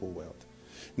almost the whole world.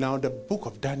 Now, the book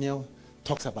of Daniel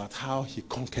talks about how he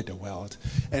conquered the world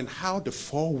and how the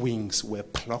 4 wings were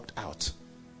plucked out,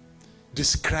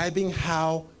 describing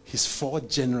how his 4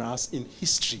 generals in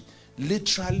history,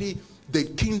 literally the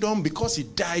kingdom, because he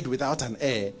died without an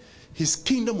heir, his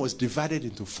kingdom was divided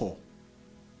into 4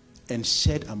 and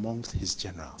shared amongst his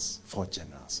generals, 4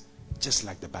 generals, just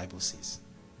like the Bible says.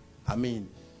 I mean,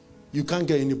 you can't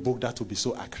get any book that will be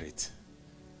so accurate.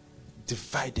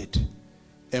 Divided.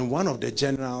 And one of the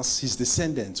generals, his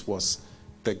descendant, was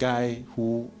the guy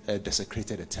who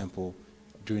desecrated the temple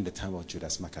during the time of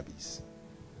Judas Maccabees.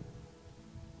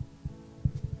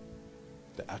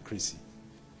 The accuracy.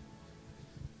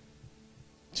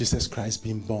 Jesus Christ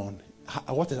being born.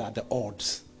 What are the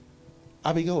odds?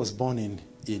 Abigail was born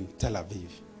in Tel Aviv.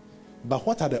 But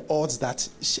what are the odds that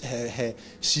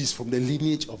she's from the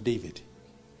lineage of David?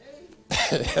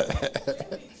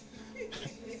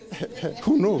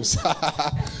 Who knows?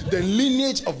 The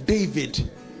lineage of David.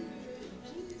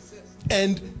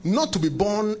 And not to be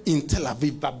born in Tel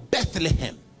Aviv, but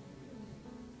Bethlehem.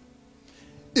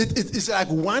 It's like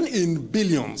 1 in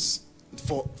billions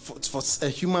for a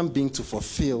human being to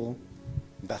fulfill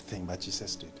that thing, but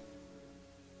Jesus did.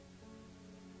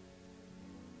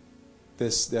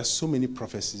 There are so many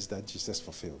prophecies that Jesus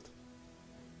fulfilled.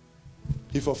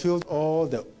 He fulfilled all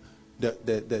the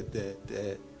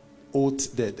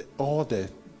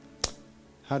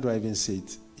how do I even say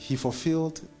it? He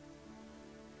fulfilled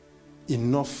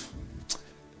enough.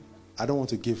 I don't want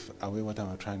to give away what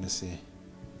I'm trying to say.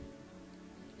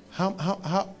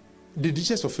 How did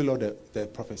Jesus fulfill all the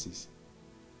prophecies?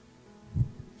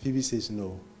 Phoebe says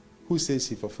no. Who says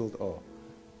he fulfilled all?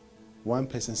 One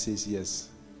person says yes.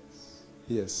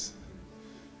 Yes.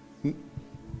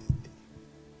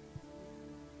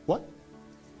 What?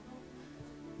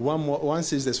 One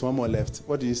says there's one more left.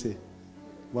 What do you say?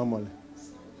 One more left.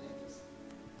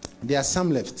 There are some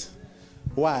left.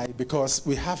 Why? Because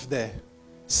we have the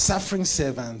suffering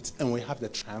servant and we have the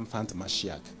triumphant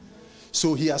Mashiach.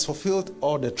 So he has fulfilled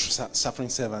all the suffering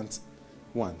servant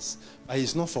once. But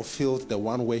he's not fulfilled the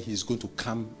one where he's going to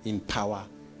come in power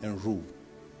and rule,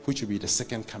 which will be the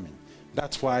second coming.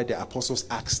 That's why the apostles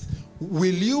asked,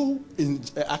 will you, in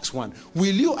Acts 1,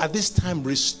 will you at this time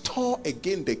restore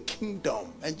again the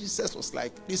kingdom? And Jesus was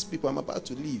like, these people, I'm about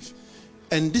to leave.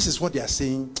 And this is what they are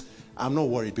saying. I'm not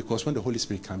worried, because when the Holy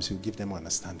Spirit comes, he'll give them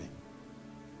understanding.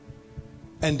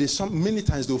 And many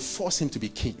times they'll force him to be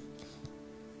king.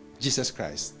 Jesus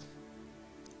Christ.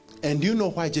 And do you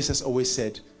know why Jesus always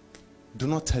said, do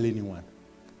not tell anyone?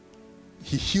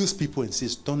 He heals people and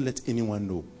says, don't let anyone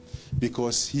know.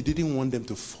 Because he didn't want them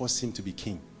to force him to be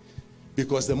king.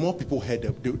 Because the more people heard,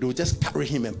 they would just carry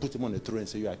him and put him on the throne and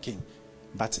say, you are king.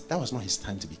 But that was not his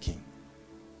time to be king.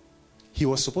 He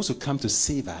was supposed to come to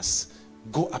save us,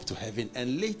 go up to heaven,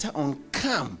 and later on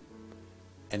come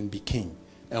and be king.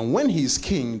 And when he is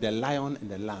king, the lion and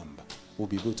the lamb will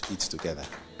be able to eat together.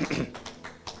 Hallelujah.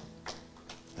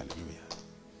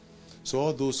 So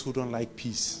all those who don't like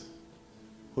peace,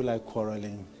 who like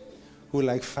quarreling, who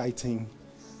like fighting,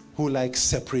 who like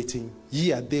separating,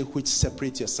 ye are they which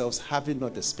separate yourselves, having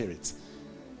not the Spirit.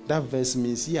 That verse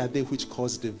means, ye are they which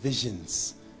cause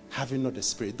divisions, having not the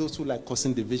Spirit. Those who like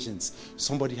causing divisions.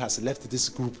 Somebody has left this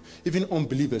group. Even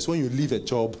unbelievers, when you leave a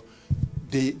job,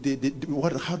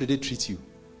 how do they treat you?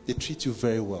 They treat you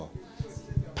very well.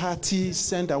 party,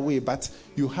 send away, but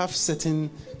you have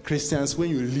certain Christians, when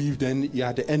you leave, then you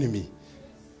are the enemy.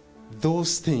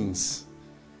 Those things,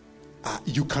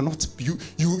 you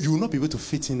will not be able to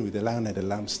fit in with the Lion and the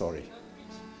Lamb story.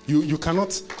 You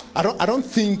cannot. I don't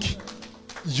think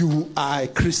you are a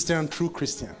Christian, true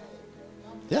Christian.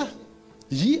 Yeah.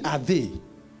 Ye are they.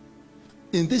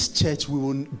 In this church, we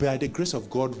will, by the grace of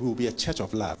God, we will be a church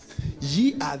of love.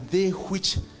 Ye are they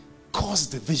which cause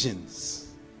divisions,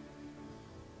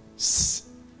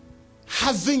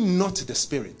 having not the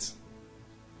Spirit.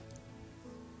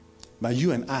 But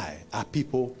you and I are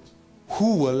people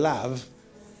who will love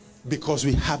because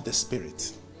we have the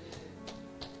Spirit.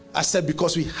 I said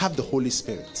because we have the Holy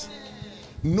Spirit.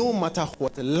 No matter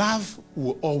what, love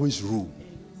will always rule.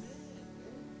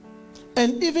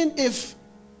 And even if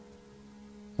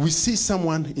we see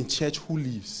someone in church who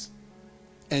lives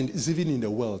and is even in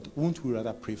the world, won't we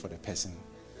rather pray for the person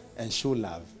and show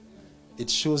love? It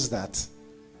shows that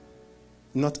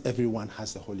not everyone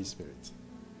has the Holy Spirit.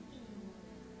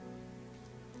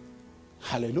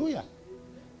 Hallelujah.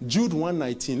 Jude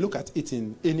 1:19. Look at it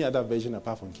in any other version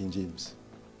apart from King James.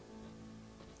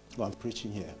 Oh, I'm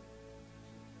preaching here.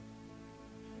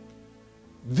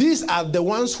 These are the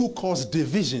ones who cause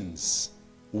divisions,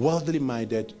 worldly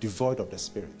minded, devoid of the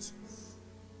Spirit.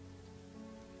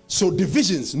 So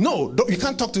divisions, no, you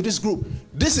can't talk to this group.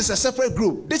 This is a separate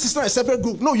group. This is not a separate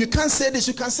group. No, you can't say this,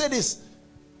 you can't say this.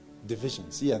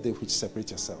 Divisions, yeah, they which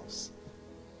separate yourselves,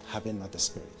 having not the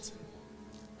Spirit.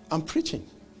 I'm preaching.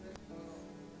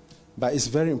 But it's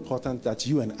very important that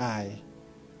you and I,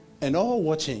 and all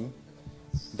watching,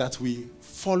 that we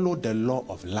follow the law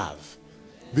of love.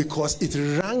 Because it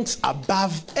ranks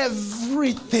above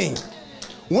everything.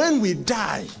 When we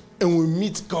die and we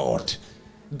meet God,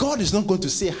 God is not going to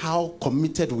say how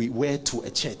committed we were to a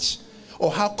church,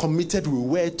 or how committed we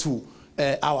were to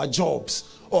our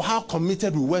jobs, or how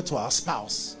committed we were to our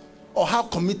spouse, or how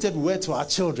committed we were to our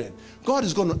children. God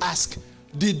is going to ask,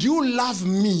 did you love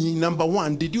me? Number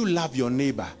one, did you love your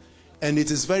neighbor? And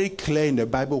it is very clear in the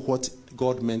Bible what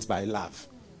God meant by love.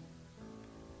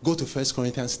 Go to 1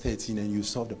 Corinthians 13 and you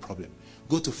solve the problem.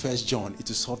 Go to 1 John, it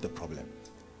will solve the problem.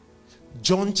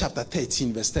 John chapter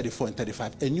 13, verse 34 and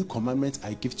 35. A new commandment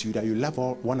I give to you, that you love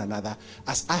one another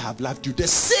as I have loved you. The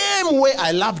same way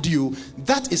I loved you,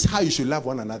 that is how you should love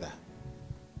one another.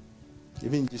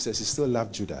 Even Jesus, he still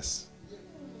loved Judas,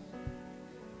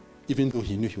 even though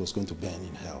he knew he was going to burn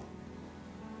in hell.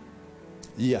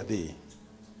 Ye are they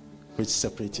which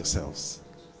separate yourselves.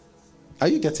 Are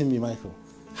you getting me, Michael?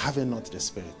 Having not the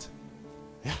Spirit.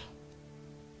 Yeah.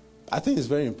 I think it's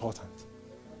very important.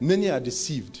 Many are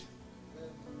deceived.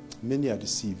 Many are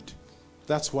deceived.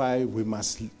 That's why we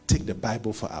must take the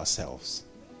Bible for ourselves.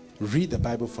 Read the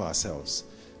Bible for ourselves.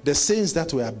 The saints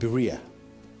that were at Berea,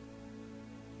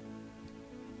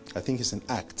 I think it's in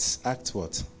Acts. Acts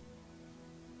what?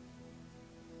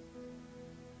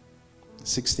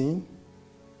 16?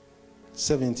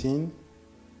 17?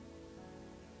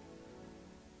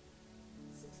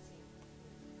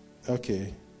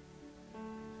 Okay.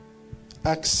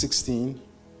 Acts 16.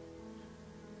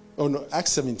 Oh no,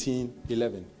 Acts 17,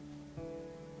 11.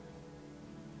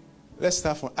 Let's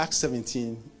start from Acts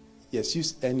 17. Yes,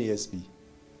 use NASB.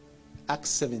 Acts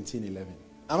 17, 11.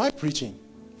 Am I preaching?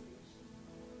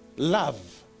 Love.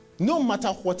 No matter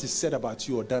what is said about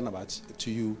you or done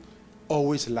to you,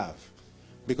 always love.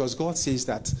 Because God says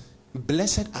that,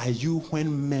 blessed are you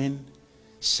when men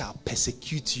shall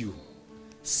persecute you.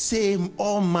 Say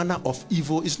all manner of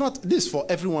evil. It's not this for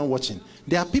everyone watching.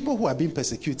 There are people who are being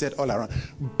persecuted all around.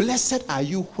 Blessed are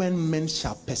you when men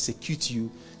shall persecute you.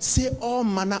 Say all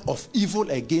manner of evil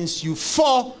against you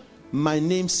for my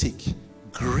name's sake.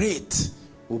 Great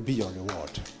will be your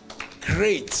reward.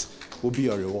 Great will be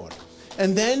your reward.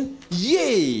 And then,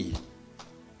 yea,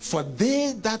 for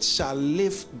they that shall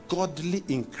live godly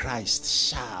in Christ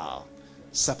shall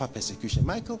suffer persecution.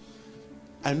 Michael,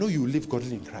 I know you live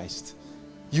godly in Christ.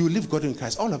 You will live godly in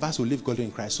Christ. All of us will live godly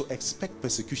in Christ. So expect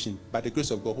persecution by the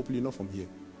grace of God. Hopefully not from here.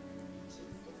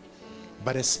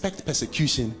 But expect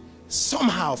persecution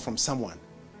somehow from someone.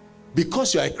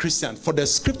 Because you are a Christian. For the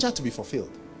scripture to be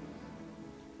fulfilled.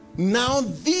 Now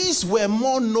these were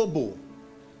more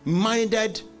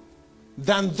noble-minded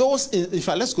than those in... In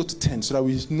fact, let's go to 10 so that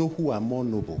we know who are more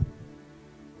noble.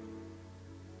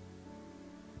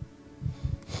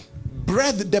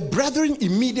 The brethren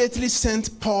immediately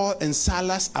sent Paul and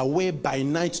Silas away by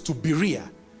night to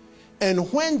Berea. And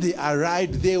when they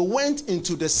arrived, they went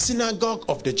into the synagogue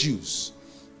of the Jews.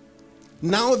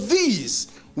 Now these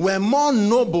were more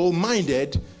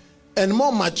noble-minded and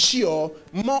more mature,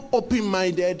 more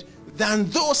open-minded than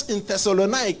those in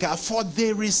Thessalonica, for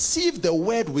they received the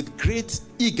word with great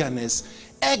eagerness,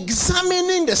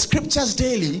 examining the scriptures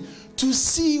daily to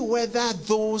see whether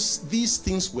these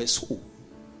things were so.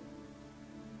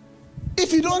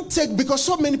 If you don't take, because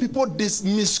so many people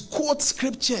misquote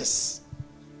scriptures,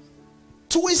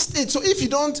 twist it. So if you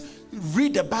don't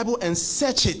read the Bible and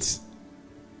search it,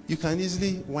 you can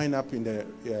easily wind up in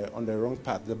on the wrong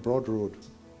path, the broad road.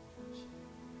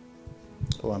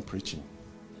 Oh, I'm preaching.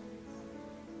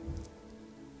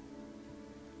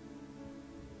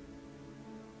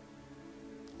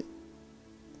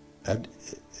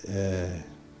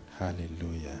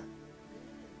 Hallelujah.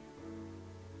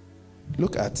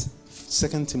 Look at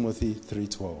 2 Timothy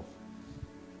 3:12.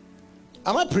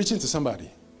 Am I preaching to somebody?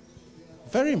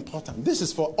 Very important. This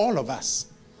is for all of us.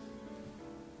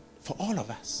 For all of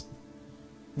us.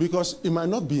 Because you might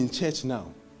not be in church now.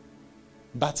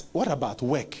 But what about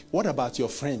work? What about your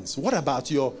friends? What about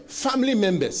your family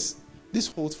members? This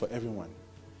holds for everyone.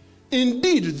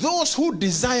 Indeed, those who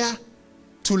desire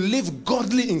to live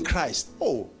godly in Christ,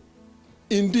 oh,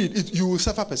 indeed, you will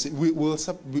suffer. We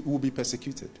will be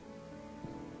persecuted.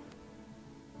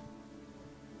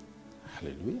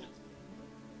 Hallelujah.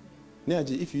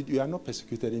 If you are not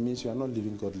persecuted, it means you are not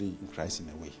living godly in Christ in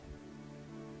a way.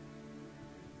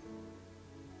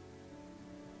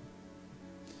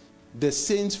 The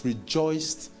saints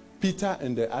rejoiced. Peter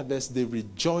and the others, they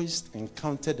rejoiced and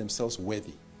counted themselves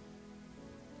worthy,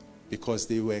 because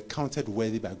they were counted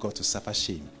worthy by God to suffer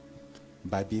shame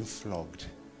by being flogged.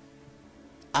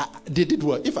 They did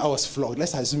well. If I was flogged,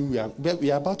 let's assume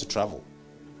we are about to travel,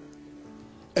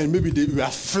 and maybe we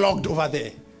are flogged over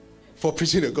there for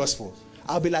preaching the gospel.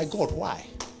 I'll be like, God, why?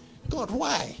 God,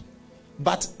 why?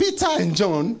 But Peter and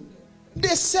John, they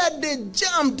said, they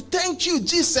jumped. Thank you,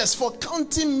 Jesus, for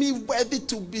counting me worthy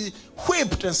to be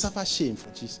whipped and suffer shame for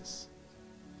Jesus.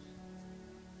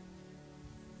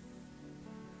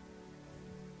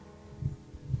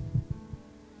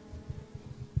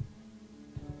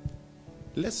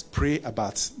 Let's pray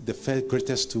about the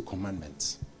greatest two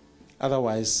commandments.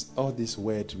 Otherwise, all these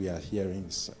words we are hearing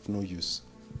is of no use.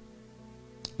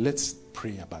 Let's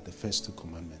pray about the first two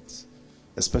commandments,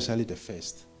 especially the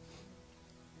first.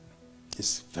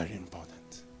 It's very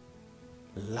important.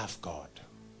 Love God.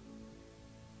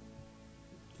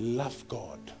 Love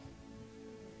God.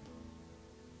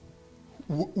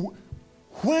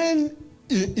 When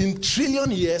in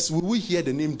trillion years will we hear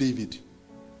the name David?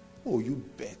 Oh, you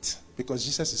bet. Because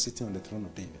Jesus is sitting on the throne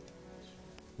of David.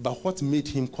 But what made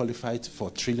him qualified for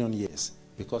trillion years?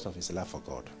 Because of his love for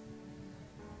God.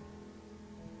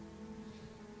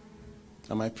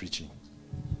 Am I preaching?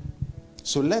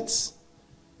 So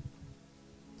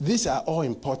these are all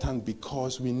important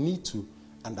because we need to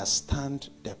understand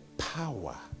the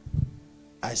power.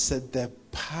 I said the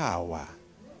power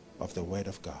of the Word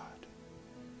of God.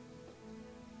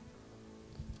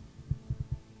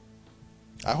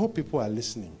 I hope people are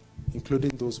listening,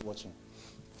 including those watching.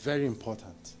 Very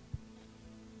important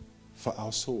for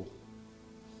our soul.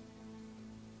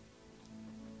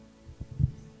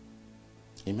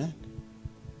 Amen.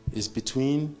 It's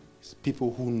between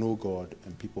people who know God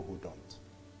and people who don't.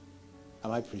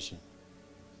 Am I preaching?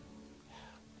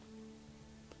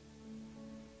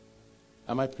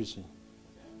 Am I preaching?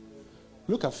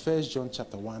 Look at 1 John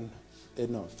chapter 1.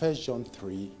 1 John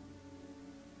 3.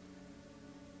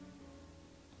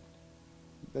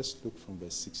 Let's look from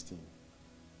verse 16.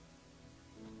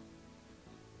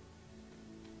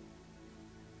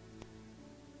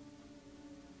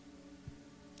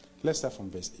 Let's start from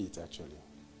verse 8 actually.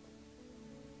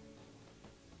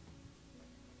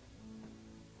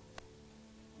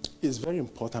 It's very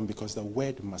important because the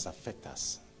word must affect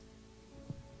us.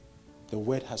 The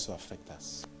word has to affect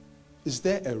us. Is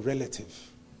there a relative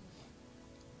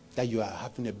that you are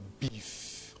having a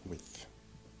beef with?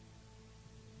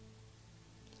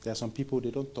 There are some people,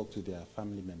 they don't talk to their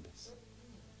family members.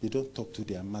 They don't talk to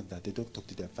their mother. They don't talk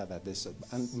to their father. There's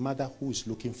a mother who is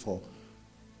looking for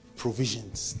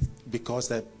provisions because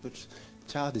the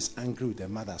child is angry with the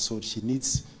mother, so she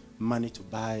needs money to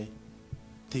buy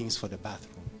things for the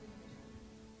bathroom.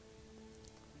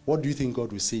 What do you think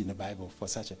God will say in the Bible for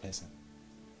such a person?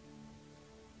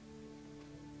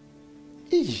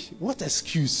 What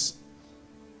excuse?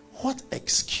 What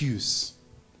excuse?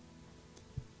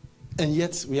 And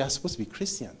yet we are supposed to be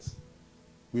Christians.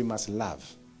 We must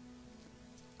love.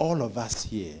 All of us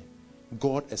here,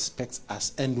 God expects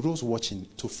us, and those watching,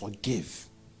 to forgive.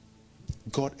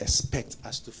 God expects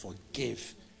us to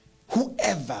forgive.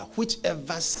 Whoever,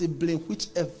 whichever sibling,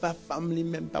 whichever family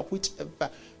member, whichever,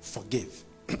 forgive.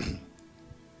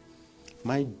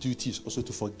 My duty is also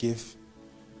to forgive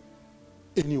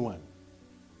anyone.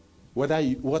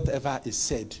 Whatever is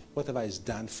said, whatever is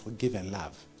done, forgive and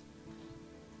love.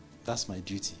 That's my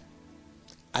duty.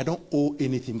 I don't owe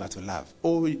anything but to love.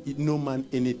 Owe no man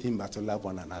anything but to love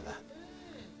one another.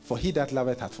 For he that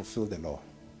loveth hath fulfilled the law.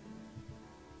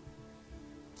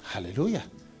 Hallelujah.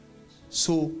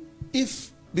 So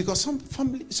because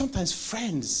sometimes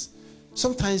friends,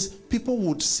 sometimes people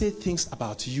would say things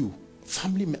about you.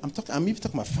 I'm even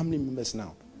talking about family members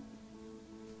now.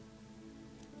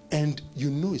 And you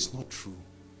know it's not true.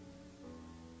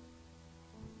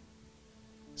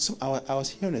 So I was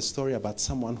hearing a story about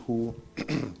someone who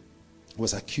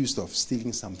was accused of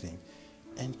stealing something.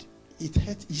 And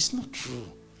it's not true.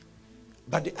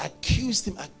 But they accused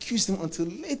him until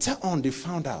later on they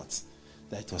found out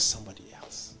that it was somebody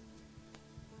else.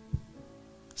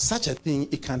 Such a thing,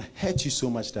 it can hurt you so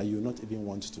much that you not even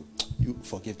want to you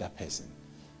forgive that person.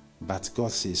 But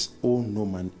God says, owe no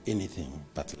man anything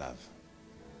but love.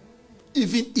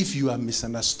 Even if you are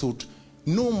misunderstood,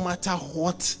 no matter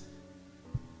what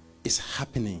is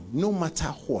happening, no matter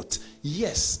what,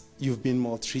 yes, you've been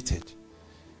maltreated.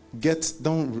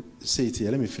 Don't say it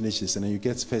here, let me finish this, and then you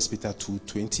get 1 Peter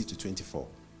 2:20-24.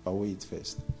 But wait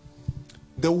first.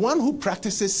 The one who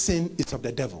practices sin is of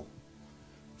the devil.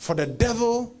 For the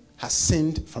devil has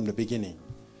sinned from the beginning.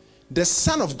 The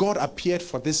Son of God appeared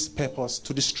for this purpose,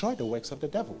 to destroy the works of the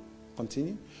devil.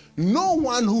 Continue. No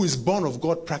one who is born of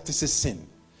God practices sin,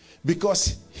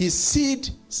 because his seed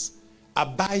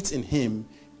abides in him,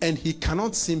 and he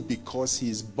cannot sin because he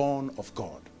is born of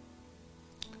God.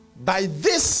 By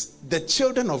this, the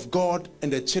children of God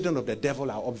and the children of the devil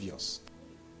are obvious.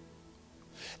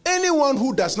 Anyone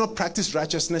who does not practice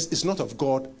righteousness is not of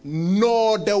God,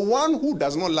 nor the one who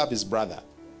does not love his brother.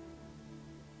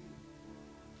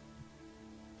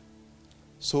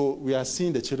 So we are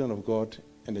seeing the children of God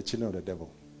and the children of the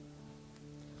devil.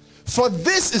 For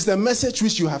this is the message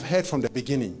which you have heard from the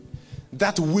beginning,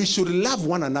 that we should love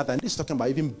one another. And this is talking about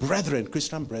even brethren,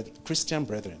 Christian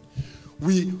brethren.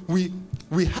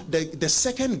 The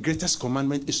second greatest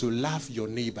commandment is to love your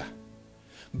neighbor.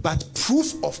 But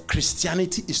proof of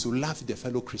Christianity is to love the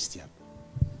fellow Christian.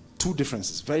 Two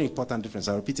differences, very important difference.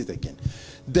 I'll repeat it again.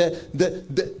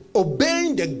 The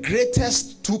obeying the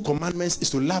greatest two commandments is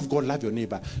to love God, love your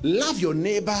neighbor. Love your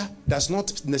neighbor does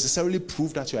not necessarily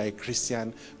prove that you are a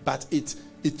Christian, but it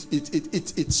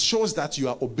shows that you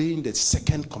are obeying the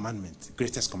second commandment,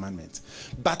 greatest commandment.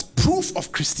 But proof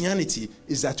of Christianity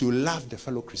is that you love the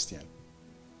fellow Christian.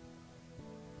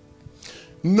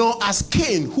 Nor as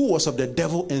Cain, who was of the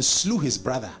devil and slew his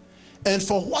brother. And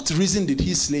for what reason did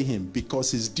he slay him?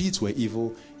 Because his deeds were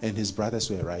evil and his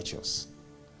brothers were righteous.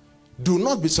 Do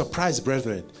not be surprised,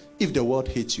 brethren, if the world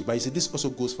hates you. But you see, this also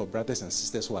goes for brothers and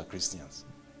sisters who are Christians.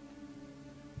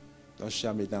 Don't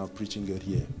shut me down preaching good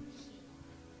here.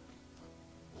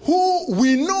 Who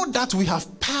we know that we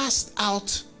have passed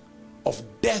out of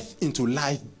death into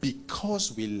life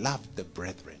because we love the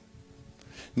brethren.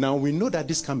 Now we know that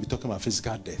this can't be talking about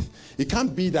physical death. It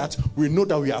can't be that we know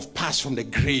that we have passed from the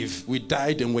grave. We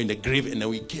died and were in the grave and then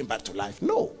we came back to life.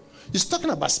 No. It's talking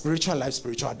about spiritual life,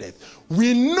 spiritual death.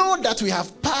 We know that we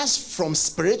have passed from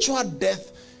spiritual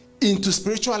death into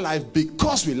spiritual life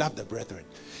because we love the brethren.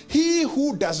 He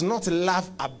who does not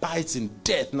love abides in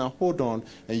death. Now hold on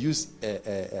and use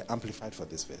Amplified for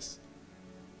this verse.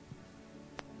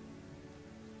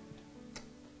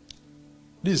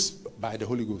 This by the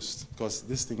Holy Ghost, because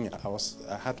this thing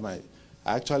I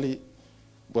actually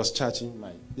was charging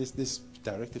this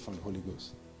directly from the Holy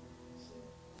Ghost.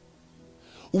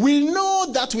 We know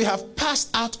that we have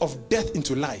passed out of death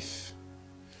into life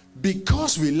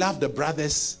because we love the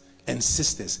brothers and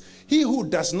sisters. He who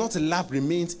does not love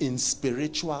remains in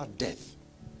spiritual death.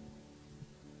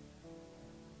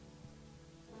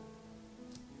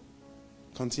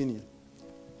 Continue.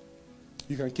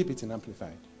 You can keep it in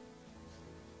Amplified.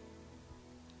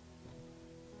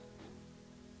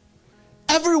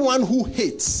 Everyone who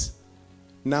hates,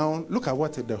 now look at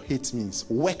what the hate means,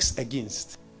 works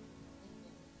against.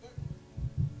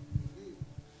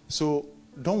 So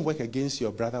don't work against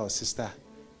your brother or sister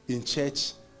in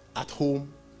church, at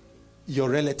home, your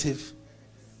relative,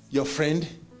 your friend,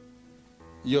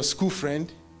 your school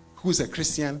friend who's a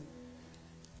Christian.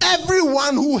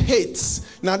 Everyone who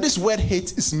hates. Now this word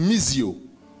hate is misio,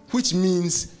 which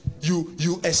means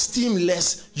you esteem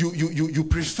less, you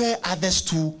prefer others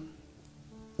to,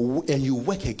 and you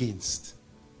work against.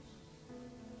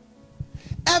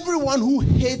 Everyone who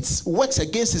hates works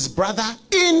against his brother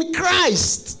in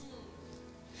Christ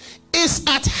is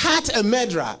at heart a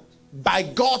murderer by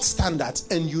God's standards,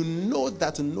 and you know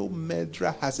that no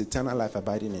murderer has eternal life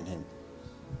abiding in him.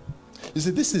 You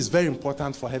see, this is very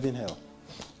important for heaven, hell.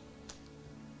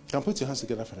 You can put your hands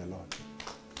together for the Lord.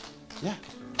 Yeah.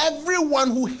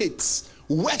 Everyone who hates,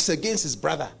 works against his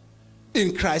brother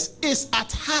in Christ is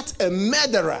at heart a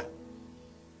murderer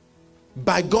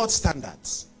by God's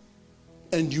standards.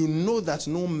 And you know that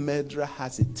no murderer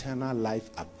has eternal life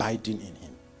abiding in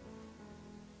him.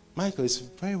 Michael, it's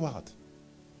very wild.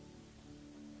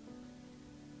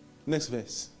 Next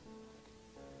verse.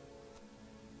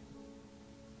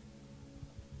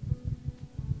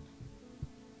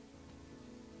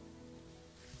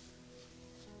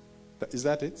 Is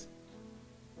that it?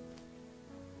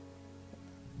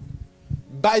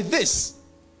 By this,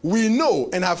 we know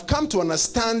and have come to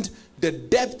understand the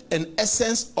depth and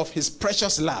essence of his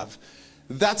precious love,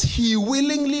 that he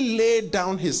willingly laid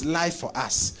down his life for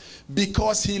us,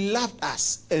 because he loved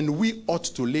us, and we ought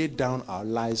to lay down our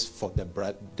lives for the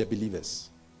believers.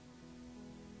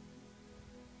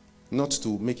 Not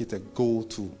to make it a goal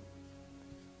to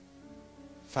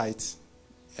fight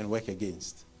and work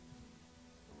against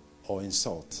or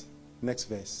insult. Next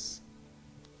verse.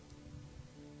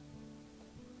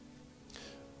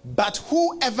 But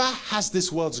whoever has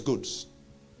this world's goods,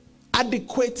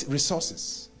 adequate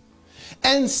resources,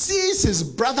 and sees his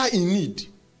brother in need,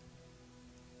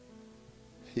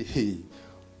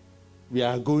 we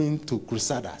are going to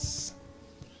Crusaders,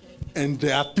 and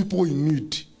there are people in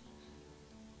need,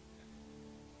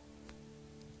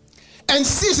 and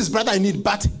sees his brother in need,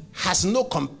 but has no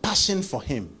compassion for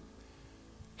him,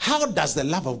 how does the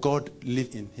love of God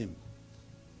live in him?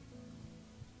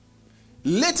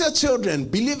 Little children,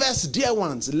 believers, dear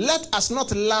ones, let us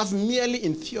not love merely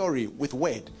in theory with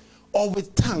word or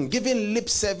with tongue, giving lip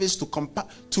service to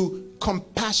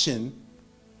compassion,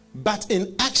 but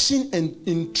in action and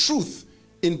in truth,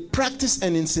 in practice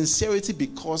and in sincerity,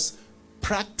 because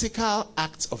practical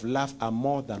acts of love are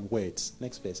more than words.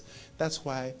 Next verse. That's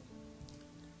why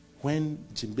when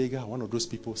Jimbega, one of those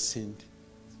people, sinned,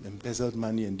 embezzled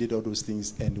money and did all those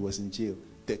things and was in jail,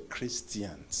 the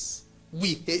Christians,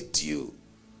 we hate you.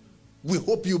 We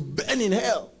hope you burn in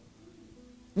hell.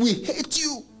 We hate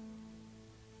you.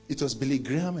 It was Billy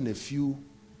Graham and a few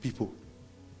people,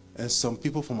 and some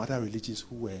people from other religions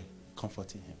who were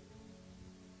comforting him.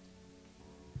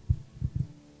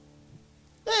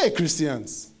 Hey,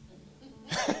 Christians.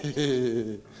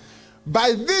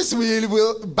 By this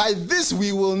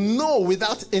we will know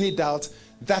without any doubt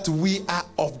that we are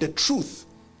of the truth,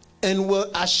 and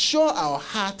will assure our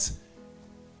heart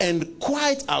and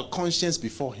quiet our conscience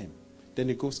before him.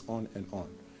 Then it goes on and on.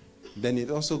 Then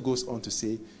it also goes on to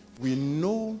say, we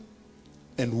know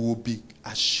and will be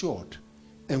assured,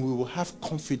 and we will have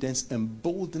confidence and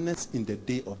boldness in the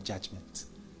day of judgment.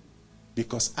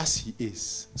 Because as he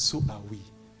is, so are we.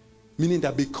 Meaning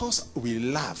that because we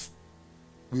love,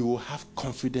 we will have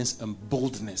confidence and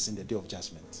boldness in the day of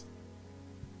judgment.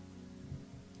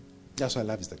 That's why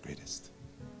love is the greatest.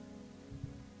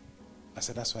 I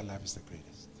said that's why love is the greatest.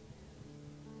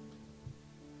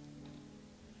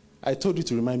 I told you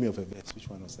to remind me of a verse. Which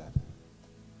one was that?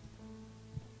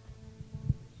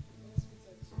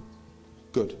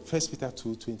 Good. 1 Peter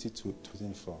 2, 22 to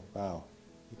 24. Wow.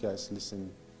 You guys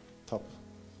listen. Top.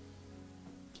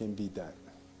 Can be that.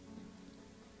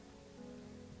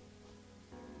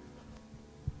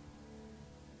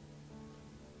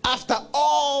 After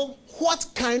all, what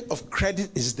kind of credit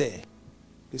is there?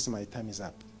 Listen, my time is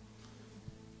up.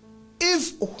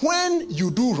 If when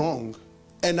you do wrong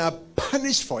and are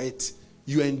punished for it,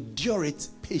 you endure it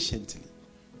patiently.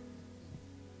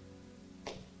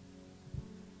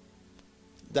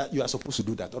 That you are supposed to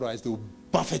do that, otherwise they will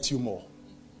buffet you more.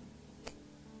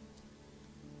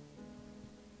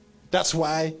 That's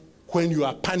why when you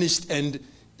are punished and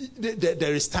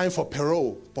there is time for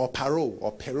parole,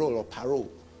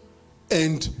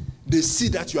 and they see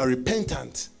that you are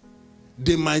repentant,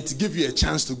 they might give you a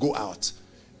chance to go out.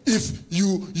 If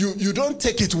you don't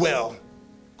take it well,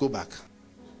 go back.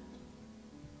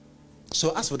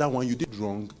 So as for that one, you did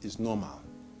wrong, is normal.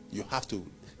 You have to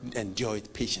endure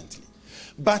it patiently.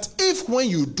 But if when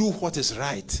you do what is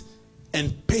right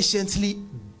and patiently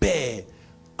bear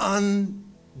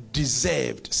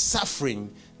undeserved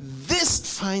suffering,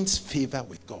 this finds favor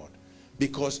with God.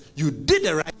 Because you did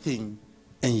the right thing,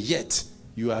 and yet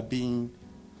you are being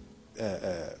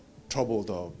troubled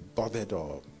or bothered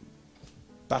or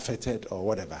buffeted or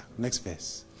whatever. Next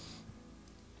verse.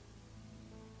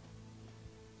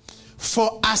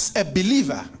 For as a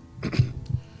believer,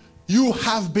 you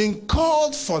have been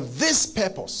called for this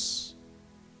purpose.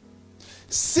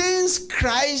 Since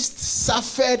Christ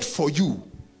suffered for you,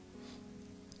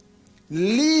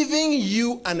 leaving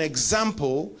you an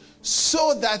example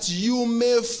so that you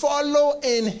may follow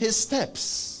in his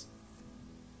steps.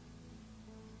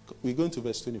 We're going to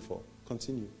verse 24.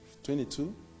 Continue.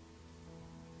 22.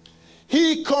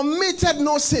 He committed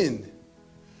no sin,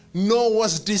 nor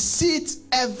was deceit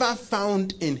ever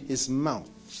found in his mouth.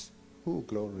 Oh,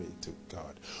 glory to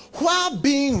God. While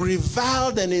being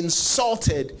reviled and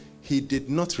insulted, he did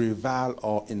not revile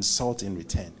or insult in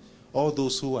return. All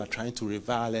those who are trying to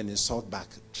revile and insult back,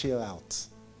 chill out.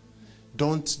 You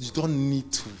don't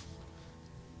need to.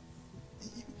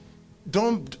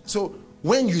 So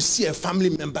when you see a family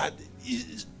member,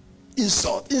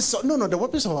 insult. No, the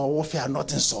weapons of our warfare are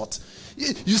not insult.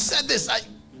 You said this, I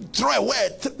throw a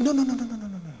word. No.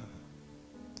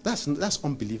 That's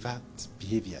unbeliever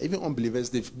behavior. Even unbelievers,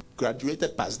 they've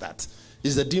graduated past that.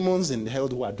 It's the demons in hell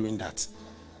who are doing that.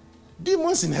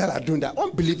 Demons in hell are doing that.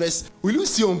 Unbelievers, will you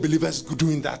see unbelievers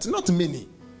doing that? Not many.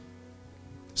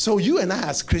 So you and I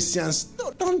as Christians,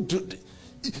 no, don't do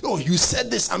this. Oh, you said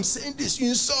this, I'm saying this, you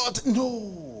insult.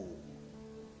 No.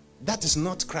 That is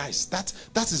not Christ.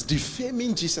 That is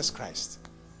defaming Jesus Christ.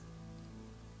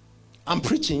 I'm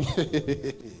preaching.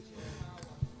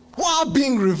 While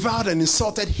being reviled and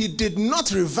insulted, he did not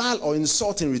revile or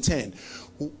insult in return.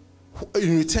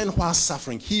 In return, while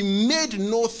suffering, he made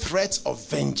no threats of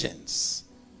vengeance.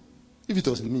 If it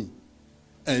was me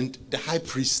and the high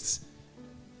priest,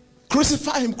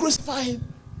 crucify him.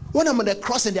 When I'm on the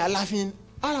cross and they are laughing,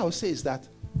 all I will say is that,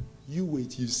 you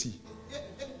wait, you see.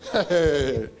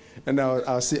 And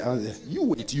I'll say, you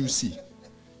wait, you see.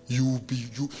 You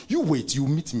wait, you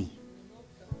meet me.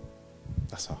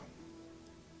 That's all.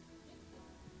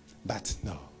 But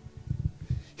no.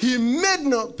 He made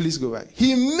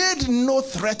no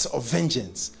threat of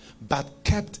vengeance, but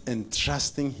kept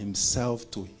entrusting himself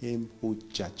to him who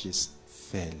judges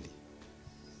fairly.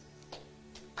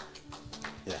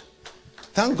 Yeah.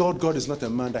 Thank God, God is not a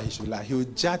man that he should lie. He will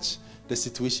judge the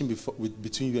situation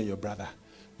between you and your brother,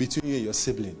 between you and your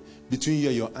sibling, between you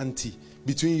and your auntie,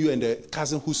 between you and the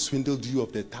cousin who swindled you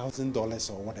of the $1,000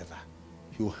 or whatever.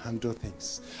 He will handle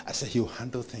things. I said he will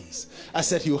handle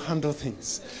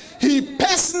things. He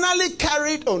personally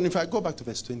carried on. If I go back to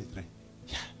verse 23,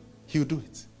 yeah, he will do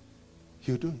it.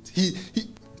 He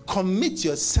commit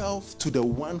yourself to the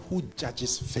one who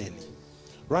judges fairly.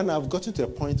 Right now, I've gotten to a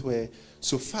point where,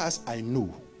 so far as I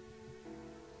know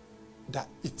that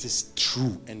it is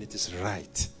true and it is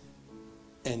right,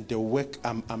 and the work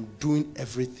I'm doing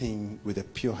everything with a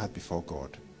pure heart before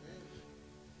God.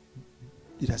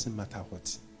 It doesn't matter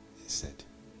what he said.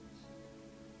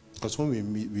 Because when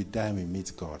we die and we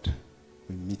meet God,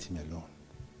 we meet him alone.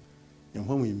 And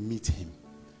when we meet him,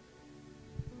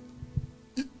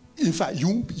 in fact,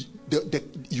 you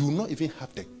will not even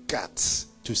have the guts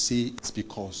to say it's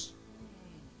because.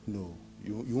 No,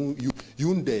 you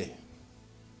won't dare.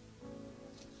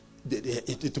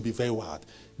 It will be very wild.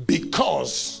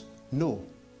 Because, no.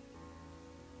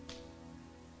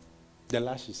 The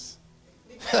lashes.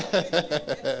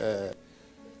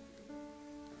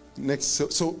 Next,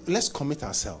 so let's commit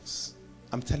ourselves.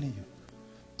 I'm telling you.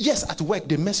 Yes, at work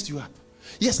they messed you up.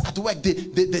 Yes, at work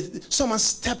someone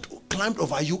climbed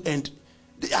over you, and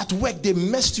at work they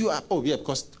messed you up. Oh yeah,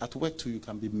 because at work too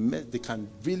they can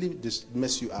really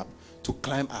mess you up to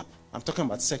climb up. I'm talking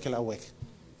about secular work.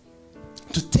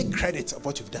 To take credit of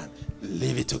what you've done,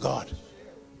 leave it to God.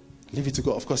 Leave it to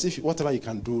God. Of course, if whatever you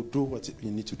can do what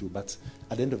you need to do. But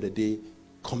at the end of the day,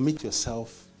 commit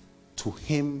yourself to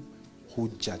him who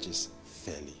judges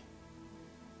fairly.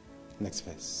 Next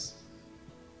verse.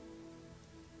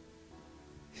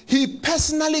 He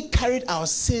personally carried our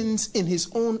sins in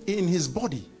his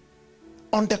body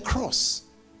on the cross,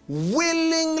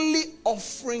 willingly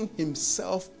offering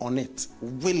himself on it,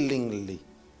 willingly,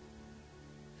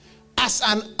 as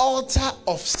an altar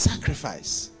of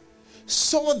sacrifice,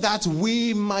 so that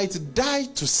we might die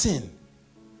to sin,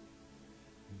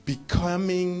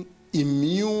 becoming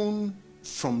immune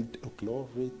from, oh,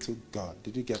 glory to God.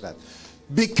 Did you get that?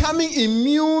 Becoming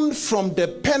immune from the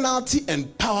penalty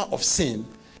and power of sin,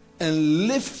 and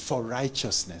live for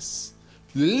righteousness.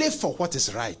 Live for what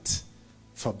is right.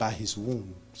 For by his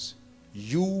wounds,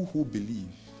 you who believe,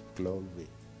 glory,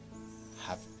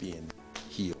 have been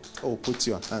healed. Oh, put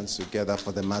your hands together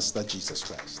for the Master Jesus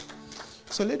Christ.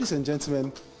 So, ladies and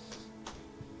gentlemen,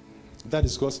 that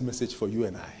is God's message for you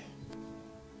and I.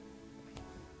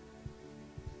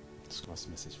 It's God's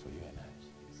message for you and I.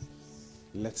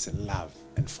 Let's love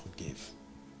and forgive.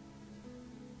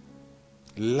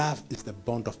 Love is the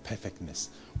bond of perfectness.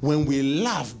 When we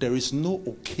love, there is no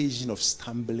occasion of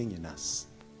stumbling in us.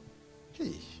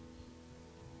 Hey.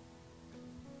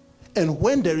 And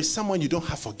when there is someone you don't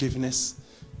have forgiveness,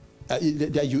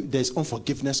 there's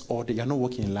unforgiveness or that you're not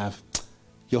walking in love,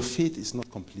 your faith is not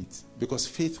complete, because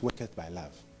faith worketh by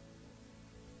love.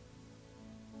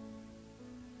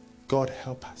 God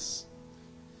help us.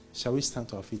 Shall we stand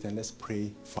to our feet and let's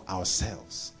pray for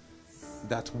ourselves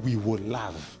that we would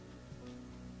love.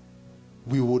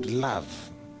 We would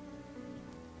love.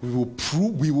 We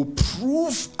will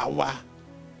prove our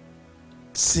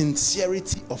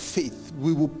sincerity of faith.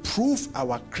 We will prove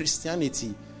our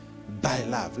Christianity by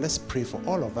love. Let's pray for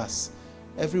all of us.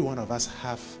 Every one of us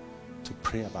have to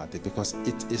pray about it, because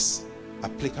it is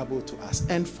applicable to us.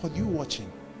 And for you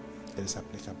watching, it is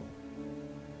applicable.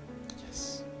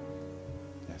 Yes.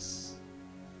 Yes.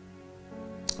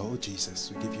 Oh,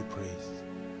 Jesus, we give you praise.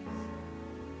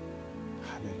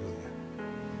 Hallelujah.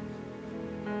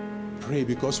 Pray,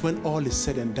 because when all is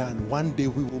said and done, one day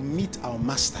we will meet our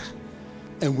Master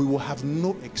and we will have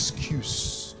no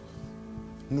excuse.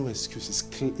 No excuse. It's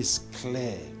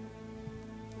clear.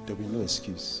 There will be no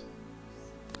excuse.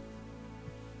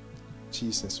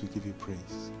 Jesus, we give you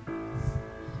praise.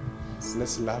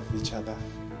 Let's love each other.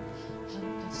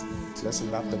 Let's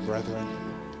love the brethren.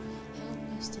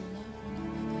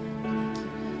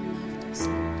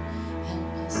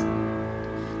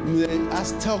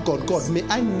 Tell God, God, may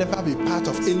I never be part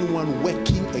of anyone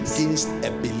working against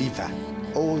a believer.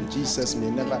 Oh, Jesus,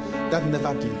 may that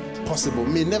never be possible.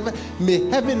 May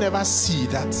heaven never see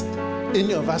that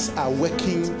any of us are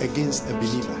working against a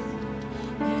believer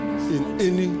in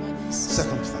any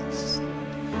circumstance.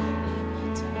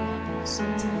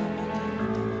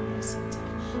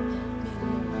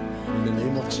 In the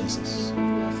name of Jesus.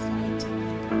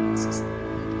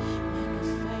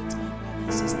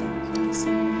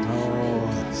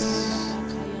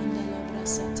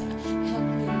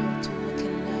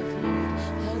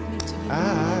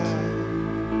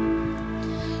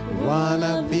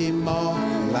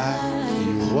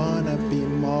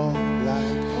 Last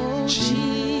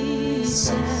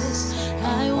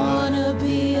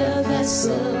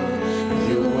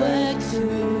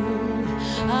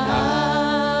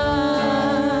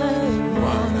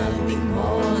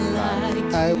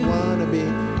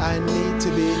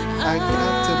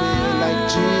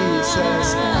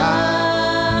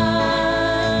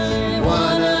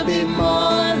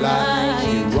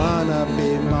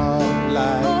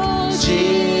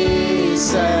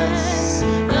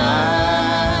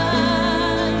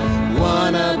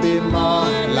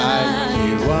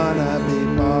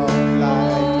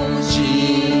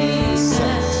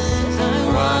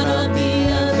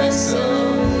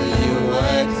I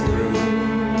got to be,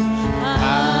 I need to be, I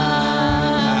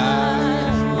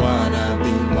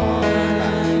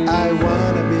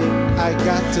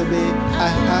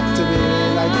have to be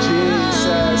like Jesus.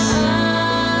 I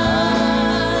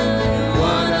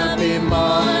wanna be more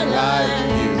like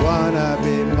you, wanna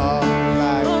be more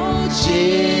like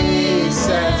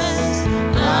Jesus.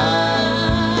 I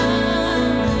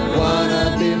wanna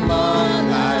be more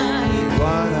like you,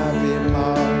 wanna be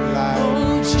more like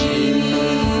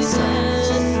Jesus.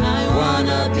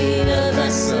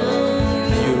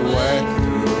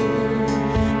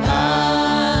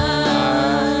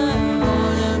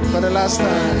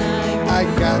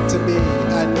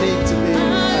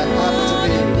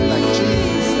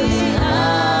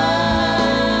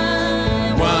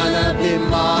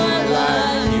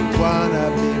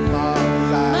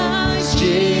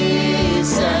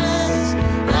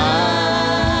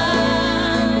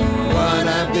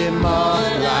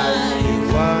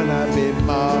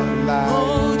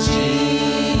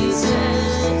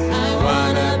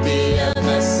 wanna be a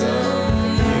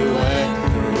vessel.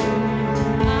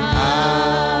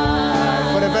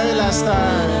 Last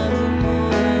time,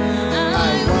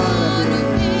 I wanna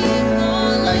be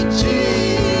like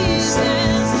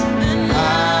Jesus. I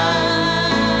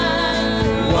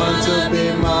want to be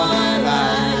more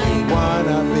like,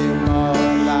 wanna be more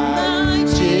like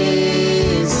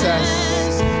Jesus.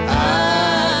 I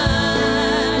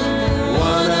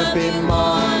wanna be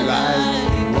more like,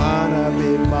 wanna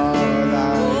be more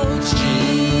like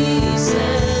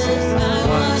Jesus. I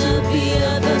want to be a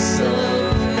vessel.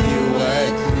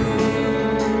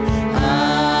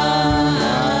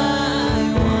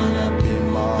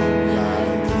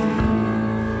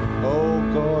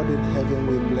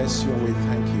 You and we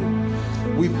thank you.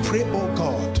 We pray, oh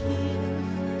God,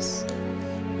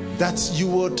 that you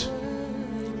would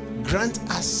grant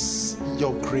us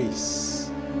your grace.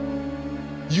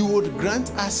 You would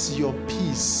grant us your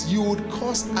peace. You would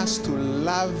cause us to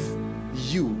love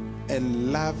you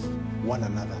and love one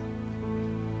another.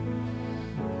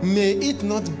 May it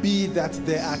not be that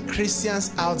there are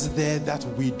Christians out there that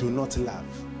we do not love.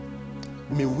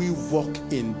 May we walk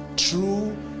in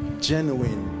true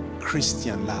genuine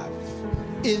Christian love.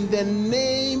 In the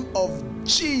name of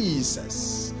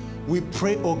Jesus, we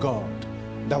pray, oh God,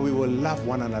 that we will love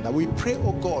one another. We pray,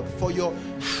 oh God, for your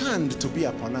hand to be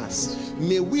upon us.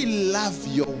 May we love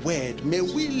your word. May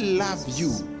we love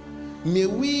you. May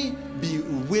we be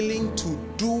willing to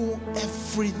do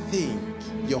everything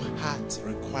your heart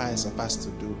requires of us to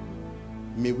do.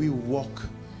 May we walk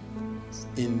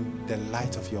in the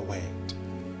light of your word.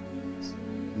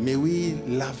 May we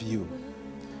love you.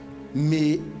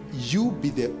 May you be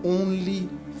the only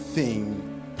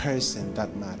person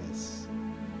that matters.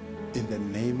 In the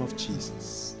name of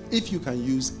Jesus. If you can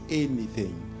use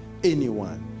anything,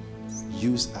 anyone,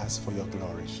 use us for your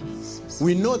glory.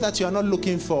 We know that you are not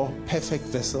looking for perfect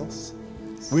vessels.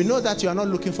 We know that you are not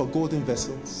looking for golden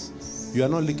vessels. You are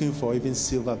not looking for even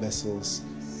silver vessels.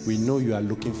 We know you are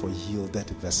looking for yielded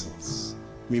vessels.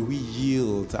 May we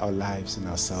yield our lives and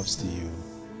ourselves to you.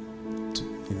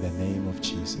 In the name of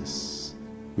Jesus.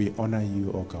 We honor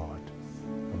you, O God,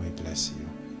 and we bless you.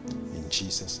 In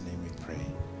Jesus' name we pray.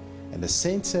 And the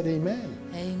saints said amen.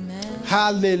 Amen.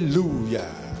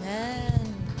 Hallelujah.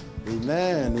 Amen.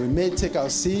 Amen. We may take our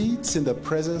seats in the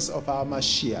presence of our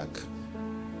Mashiach.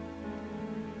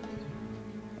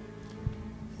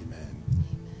 Amen.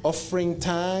 Offering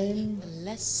time.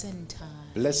 Lesson time.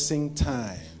 Blessing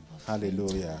time.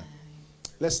 Hallelujah.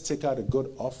 Let's take out a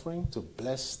good offering to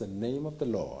bless the name of the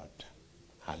Lord.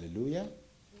 Hallelujah.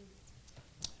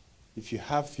 If you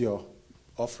have your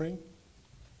offering,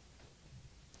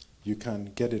 you can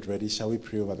get it ready. Shall we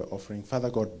pray over the offering? Father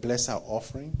God, bless our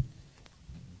offering.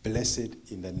 Bless it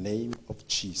in the name of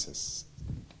Jesus.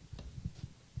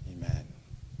 Amen.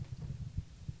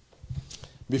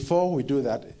 Before we do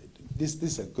that, this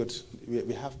is a good,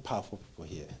 we have powerful people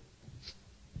here.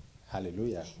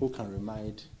 Hallelujah. Who can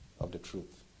remind of the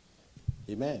truth.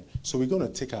 Amen. So we're going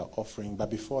to take our offering, but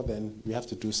before then, we have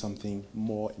to do something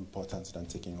more important than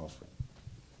taking offering.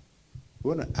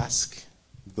 We want to ask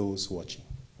those watching.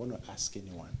 We want to ask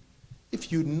anyone.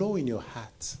 If you know in your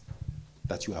heart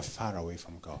that you are far away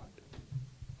from God,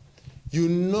 you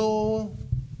know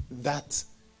that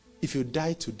if you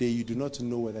die today, you do not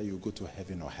know whether you go to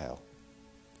heaven or hell,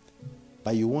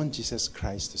 but you want Jesus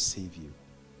Christ to save you.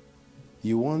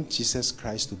 You want Jesus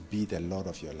Christ to be the Lord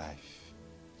of your life.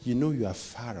 You know you are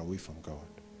far away from God,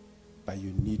 but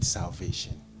you need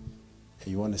salvation. And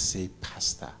you want to say,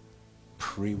 Pastor,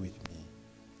 pray with me.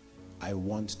 I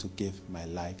want to give my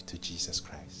life to Jesus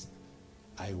Christ.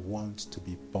 I want to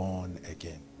be born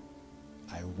again.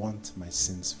 I want my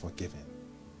sins forgiven.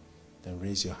 Then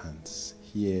raise your hands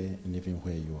here and even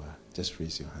where you are. Just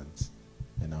raise your hands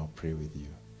and I'll pray with you.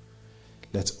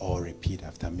 Let's all repeat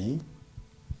after me.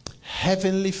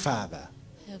 Heavenly Father,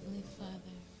 Heavenly Father,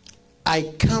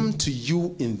 I come to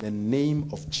you in the name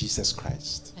of Jesus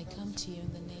Christ. I come to you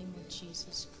in the name of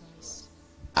Jesus Christ.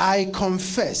 I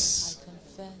confess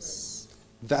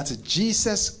that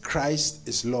Jesus Christ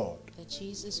is Lord.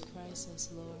 Jesus Christ is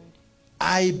Lord.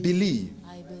 I believe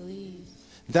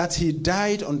that he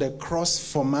died on the cross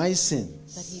for my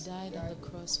sins. he died on the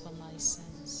cross for my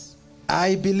sins.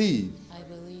 I believe I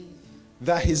believe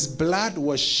that his blood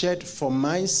was shed for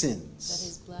my that sins.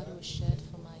 his blood was shed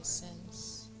for my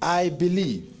sins. I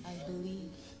believe I believe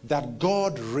that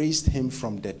God raised him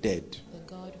from the dead. that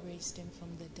God raised him from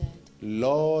the dead.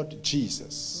 Lord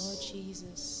Jesus, Lord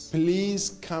Jesus, please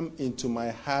come into my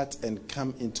heart and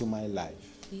come into my life.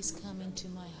 please come into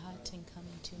my heart and come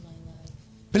into my life.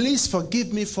 Please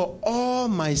forgive me for all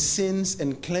my sins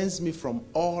and cleanse me from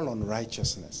all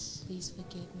unrighteousness. Please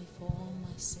forgive me for all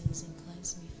my sins and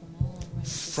cleanse me from all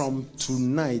unrighteousness. From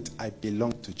tonight, I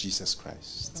belong to Jesus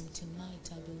Christ. From tonight,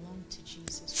 I belong to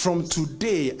Jesus Christ. From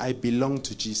today, I belong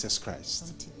to Jesus From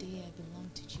Christ. today, I belong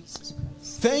to Jesus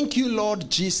Christ. Thank you, Lord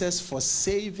Jesus, for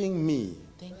saving me.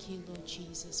 Thank you, Lord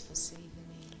Jesus, for saving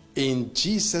me. In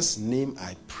Jesus' name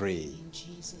I pray. In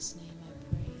Jesus' name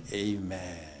I pray.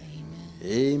 Amen.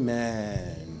 Amen.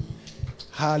 Amen.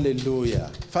 Hallelujah.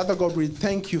 Father God, we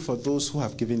thank you for those who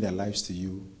have given their lives to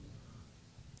you,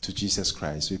 to Jesus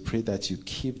Christ. We pray that you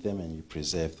keep them and you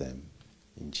preserve them.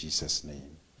 In Jesus'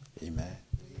 name. Amen.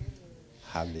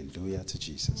 Hallelujah to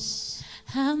Jesus.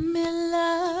 I'm in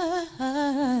love.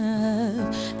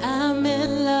 I'm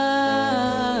in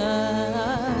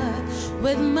love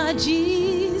with my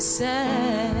Jesus.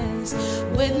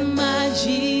 With my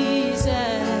Jesus.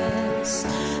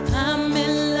 I'm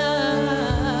in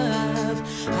love.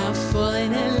 I've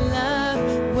fallen in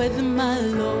love with my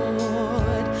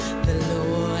Lord. The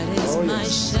Lord is my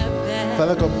shepherd.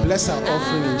 Father God, bless our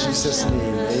offering in Jesus'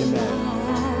 name. Amen.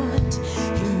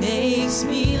 He makes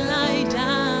me lie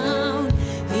down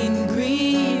in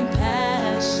green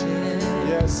pastures.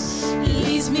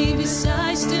 me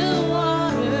beside still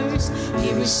waters.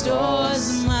 He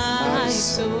restores my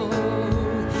soul.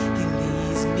 He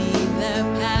leads me the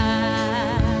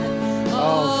path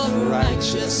of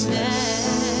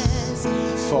righteousness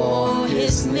for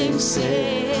his name's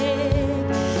sake.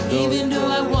 Even though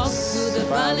I walk through the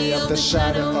valley of the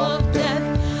shadow of death,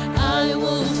 I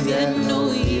will fear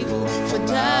no evil, for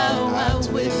thou art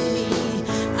with me.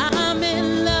 I'm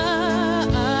in love.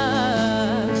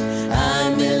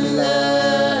 I'm in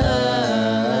love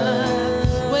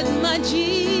with my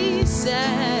Jesus.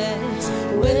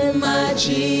 With my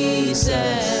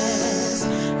Jesus.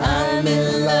 I'm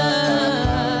in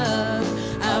love.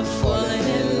 I've fallen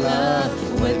in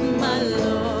love with my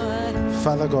Lord.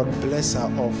 Father God, bless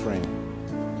our offering.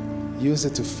 Use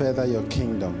it to further your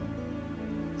kingdom.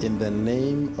 In the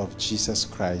name of Jesus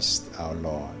Christ, our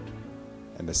Lord.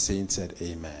 And the saints said,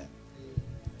 amen.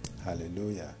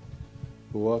 Hallelujah.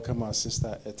 We welcome our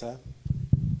sister Etta.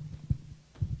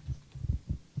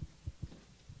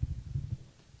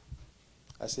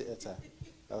 I say Etta.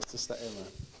 Our sister Emma.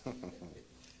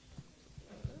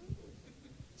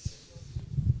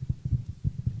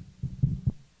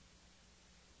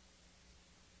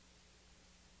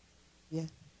 Yeah.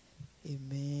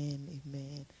 Amen.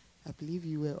 Amen. I believe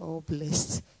you were all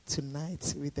blessed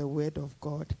tonight with the word of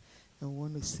God. I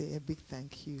want to say a big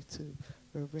thank you to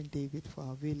Reverend David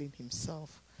for availing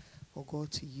himself for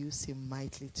God to use him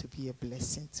mightily to be a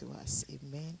blessing to us.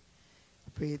 Amen.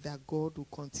 I pray that God will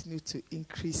continue to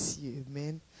increase you.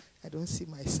 Amen. I don't see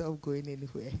myself going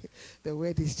anywhere. The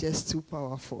word is just too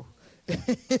powerful.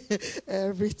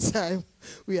 Every time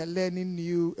we are learning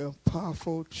new and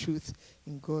powerful truth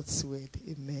in God's word.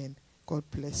 Amen. God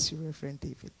bless you, Reverend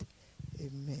David.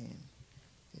 Amen.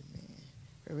 Amen.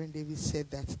 Reverend David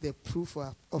said that the proof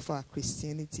of our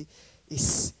Christianity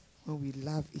is when we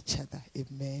love each other.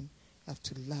 Amen. We have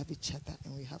to love each other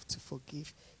and we have to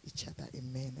forgive each other.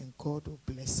 Amen. And God will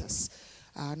bless us.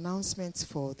 Our announcement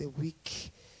for the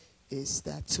week is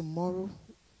that tomorrow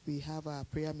we have our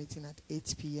prayer meeting at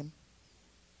 8 p.m.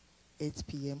 8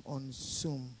 p.m. on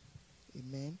Zoom.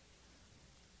 Amen.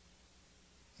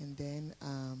 And then,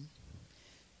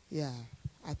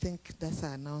 I think that's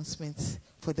our announcement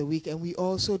for the week. And we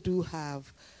also do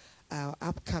have our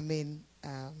upcoming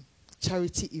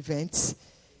charity events.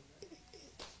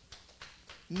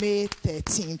 May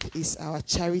 13th is our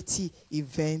charity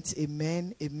event.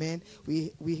 Amen. Amen.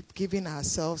 We've given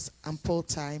ourselves ample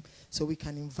time so we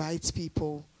can invite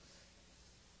people.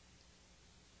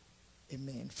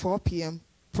 Amen. 4 p.m.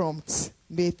 prompt,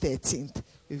 May 13th.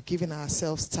 We've given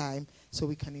ourselves time so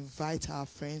we can invite our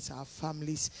friends, our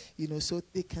families, so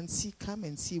they can come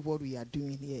and see what we are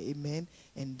doing here. Amen.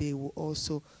 And they will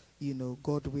also,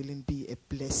 God willing, be a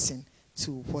blessing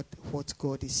to what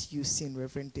God is using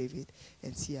Reverend David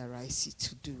and CRIC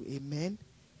to do. Amen.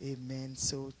 Amen.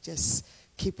 So just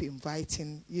keep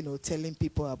inviting, telling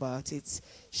people about it.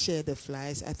 Share the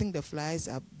flyers. I think the flyers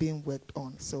are being worked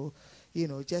on. So,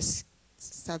 just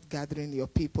start gathering your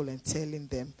people and telling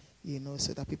them,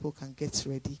 so that people can get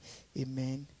ready.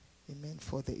 Amen. Amen,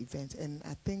 for the event. And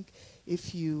I think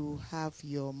if you have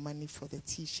your money for the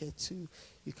T-shirt too,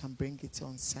 you can bring it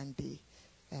on Sunday.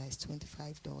 It's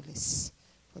 $25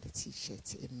 for the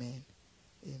T-shirt. Amen.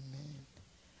 Amen.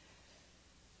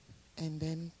 And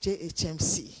then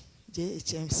JHMC.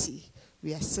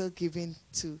 We are still giving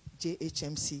to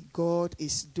JHMC. God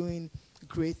is doing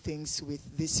great things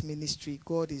with this ministry.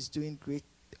 God is doing great.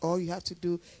 All you have to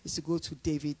do is to go to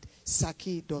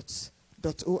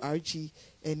davidsaki.org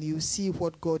and you see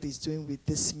what God is doing with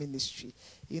this ministry.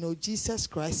 Jesus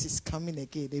Christ is coming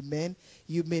again. Amen.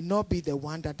 You may not be the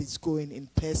one that is going in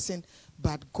person,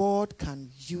 but God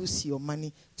can use your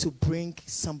money to bring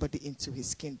somebody into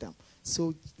his kingdom.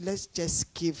 So let's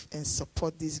just give and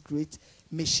support this great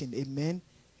mission. Amen.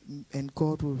 And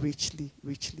God will richly,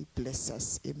 richly bless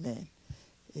us. Amen.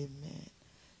 Amen.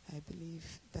 I believe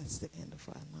that's the end of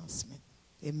our announcement.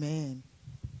 Amen.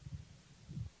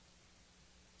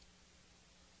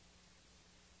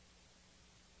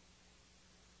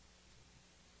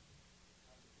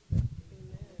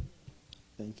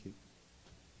 Thank you.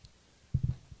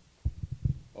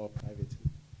 Or private.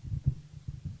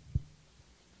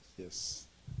 Yes.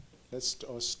 Let's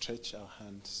all stretch our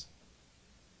hands.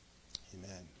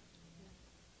 Amen.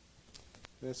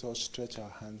 Let's all stretch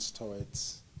our hands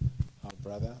towards our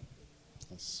brother.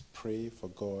 Let's pray for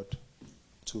God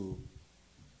to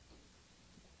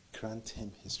grant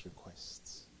him his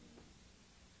requests.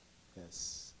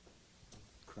 Yes.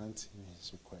 Grant him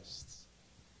his requests.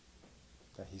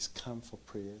 That he's come for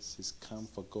prayers. He's come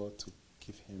for God to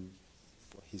give him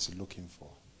what he's looking for.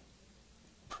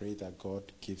 pray that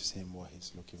God gives him what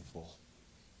he's looking for.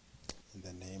 In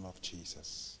the name of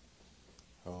Jesus.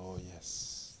 Oh,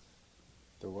 yes.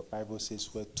 The Bible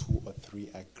says where 2 or 3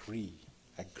 agree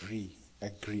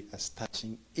as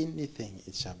touching anything,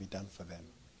 it shall be done for them.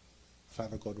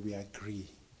 Father God, we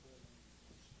agree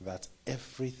that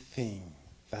everything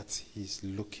that he's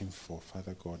looking for,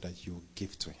 Father God, that you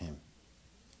give to him.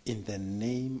 In the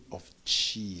name of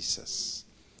Jesus.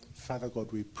 Father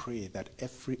God, we pray that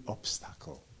every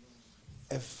obstacle,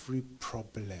 every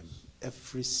problem,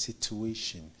 every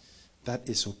situation that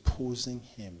is opposing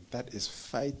him, that is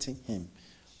fighting him,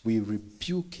 we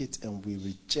rebuke it and we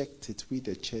reject it. We,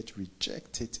 the church,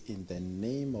 reject it in the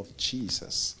name of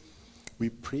Jesus. We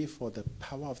pray for the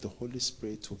power of the Holy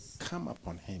Spirit to come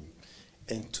upon him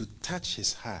and to touch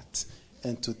his heart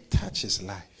and to touch his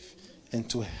life and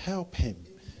to help him.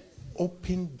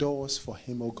 Open doors for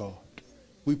him, oh God.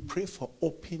 We pray for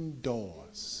open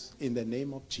doors in the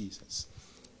name of Jesus.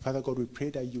 Father God, we pray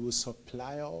that you will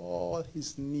supply all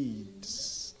his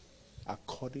needs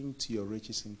according to your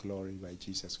riches and glory by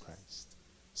Jesus Christ.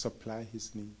 Supply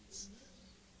his needs.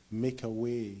 Make a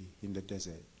way in the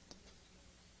desert.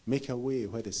 Make a way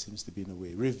where there seems to be no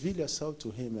way. Reveal yourself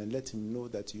to him and let him know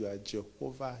that you are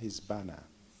Jehovah, his banner.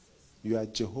 You are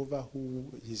Jehovah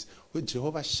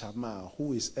Jehovah Shammah,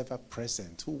 who is ever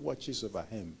present, who watches over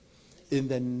him. In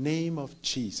the name of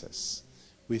Jesus,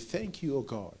 we thank you, O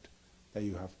God, that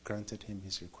you have granted him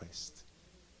his request.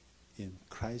 In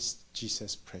Christ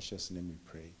Jesus' precious name we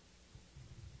pray.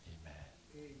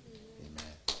 Amen.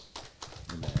 Amen.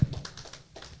 Amen.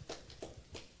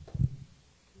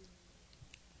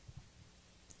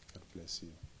 God bless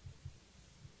you.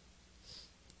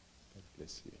 God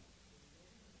bless you.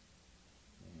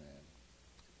 Amen.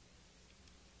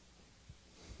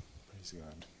 Praise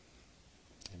God.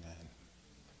 Amen.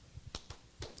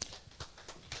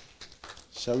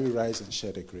 Shall we rise and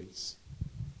share the grace?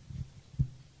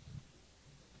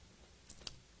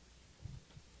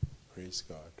 Praise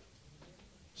God.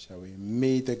 Shall we?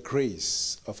 May the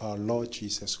grace of our Lord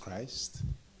Jesus Christ,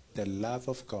 the love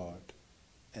of God,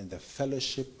 and the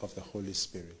fellowship of the Holy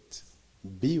Spirit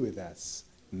be with us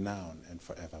now and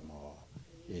forevermore.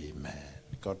 Amen.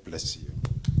 God bless you.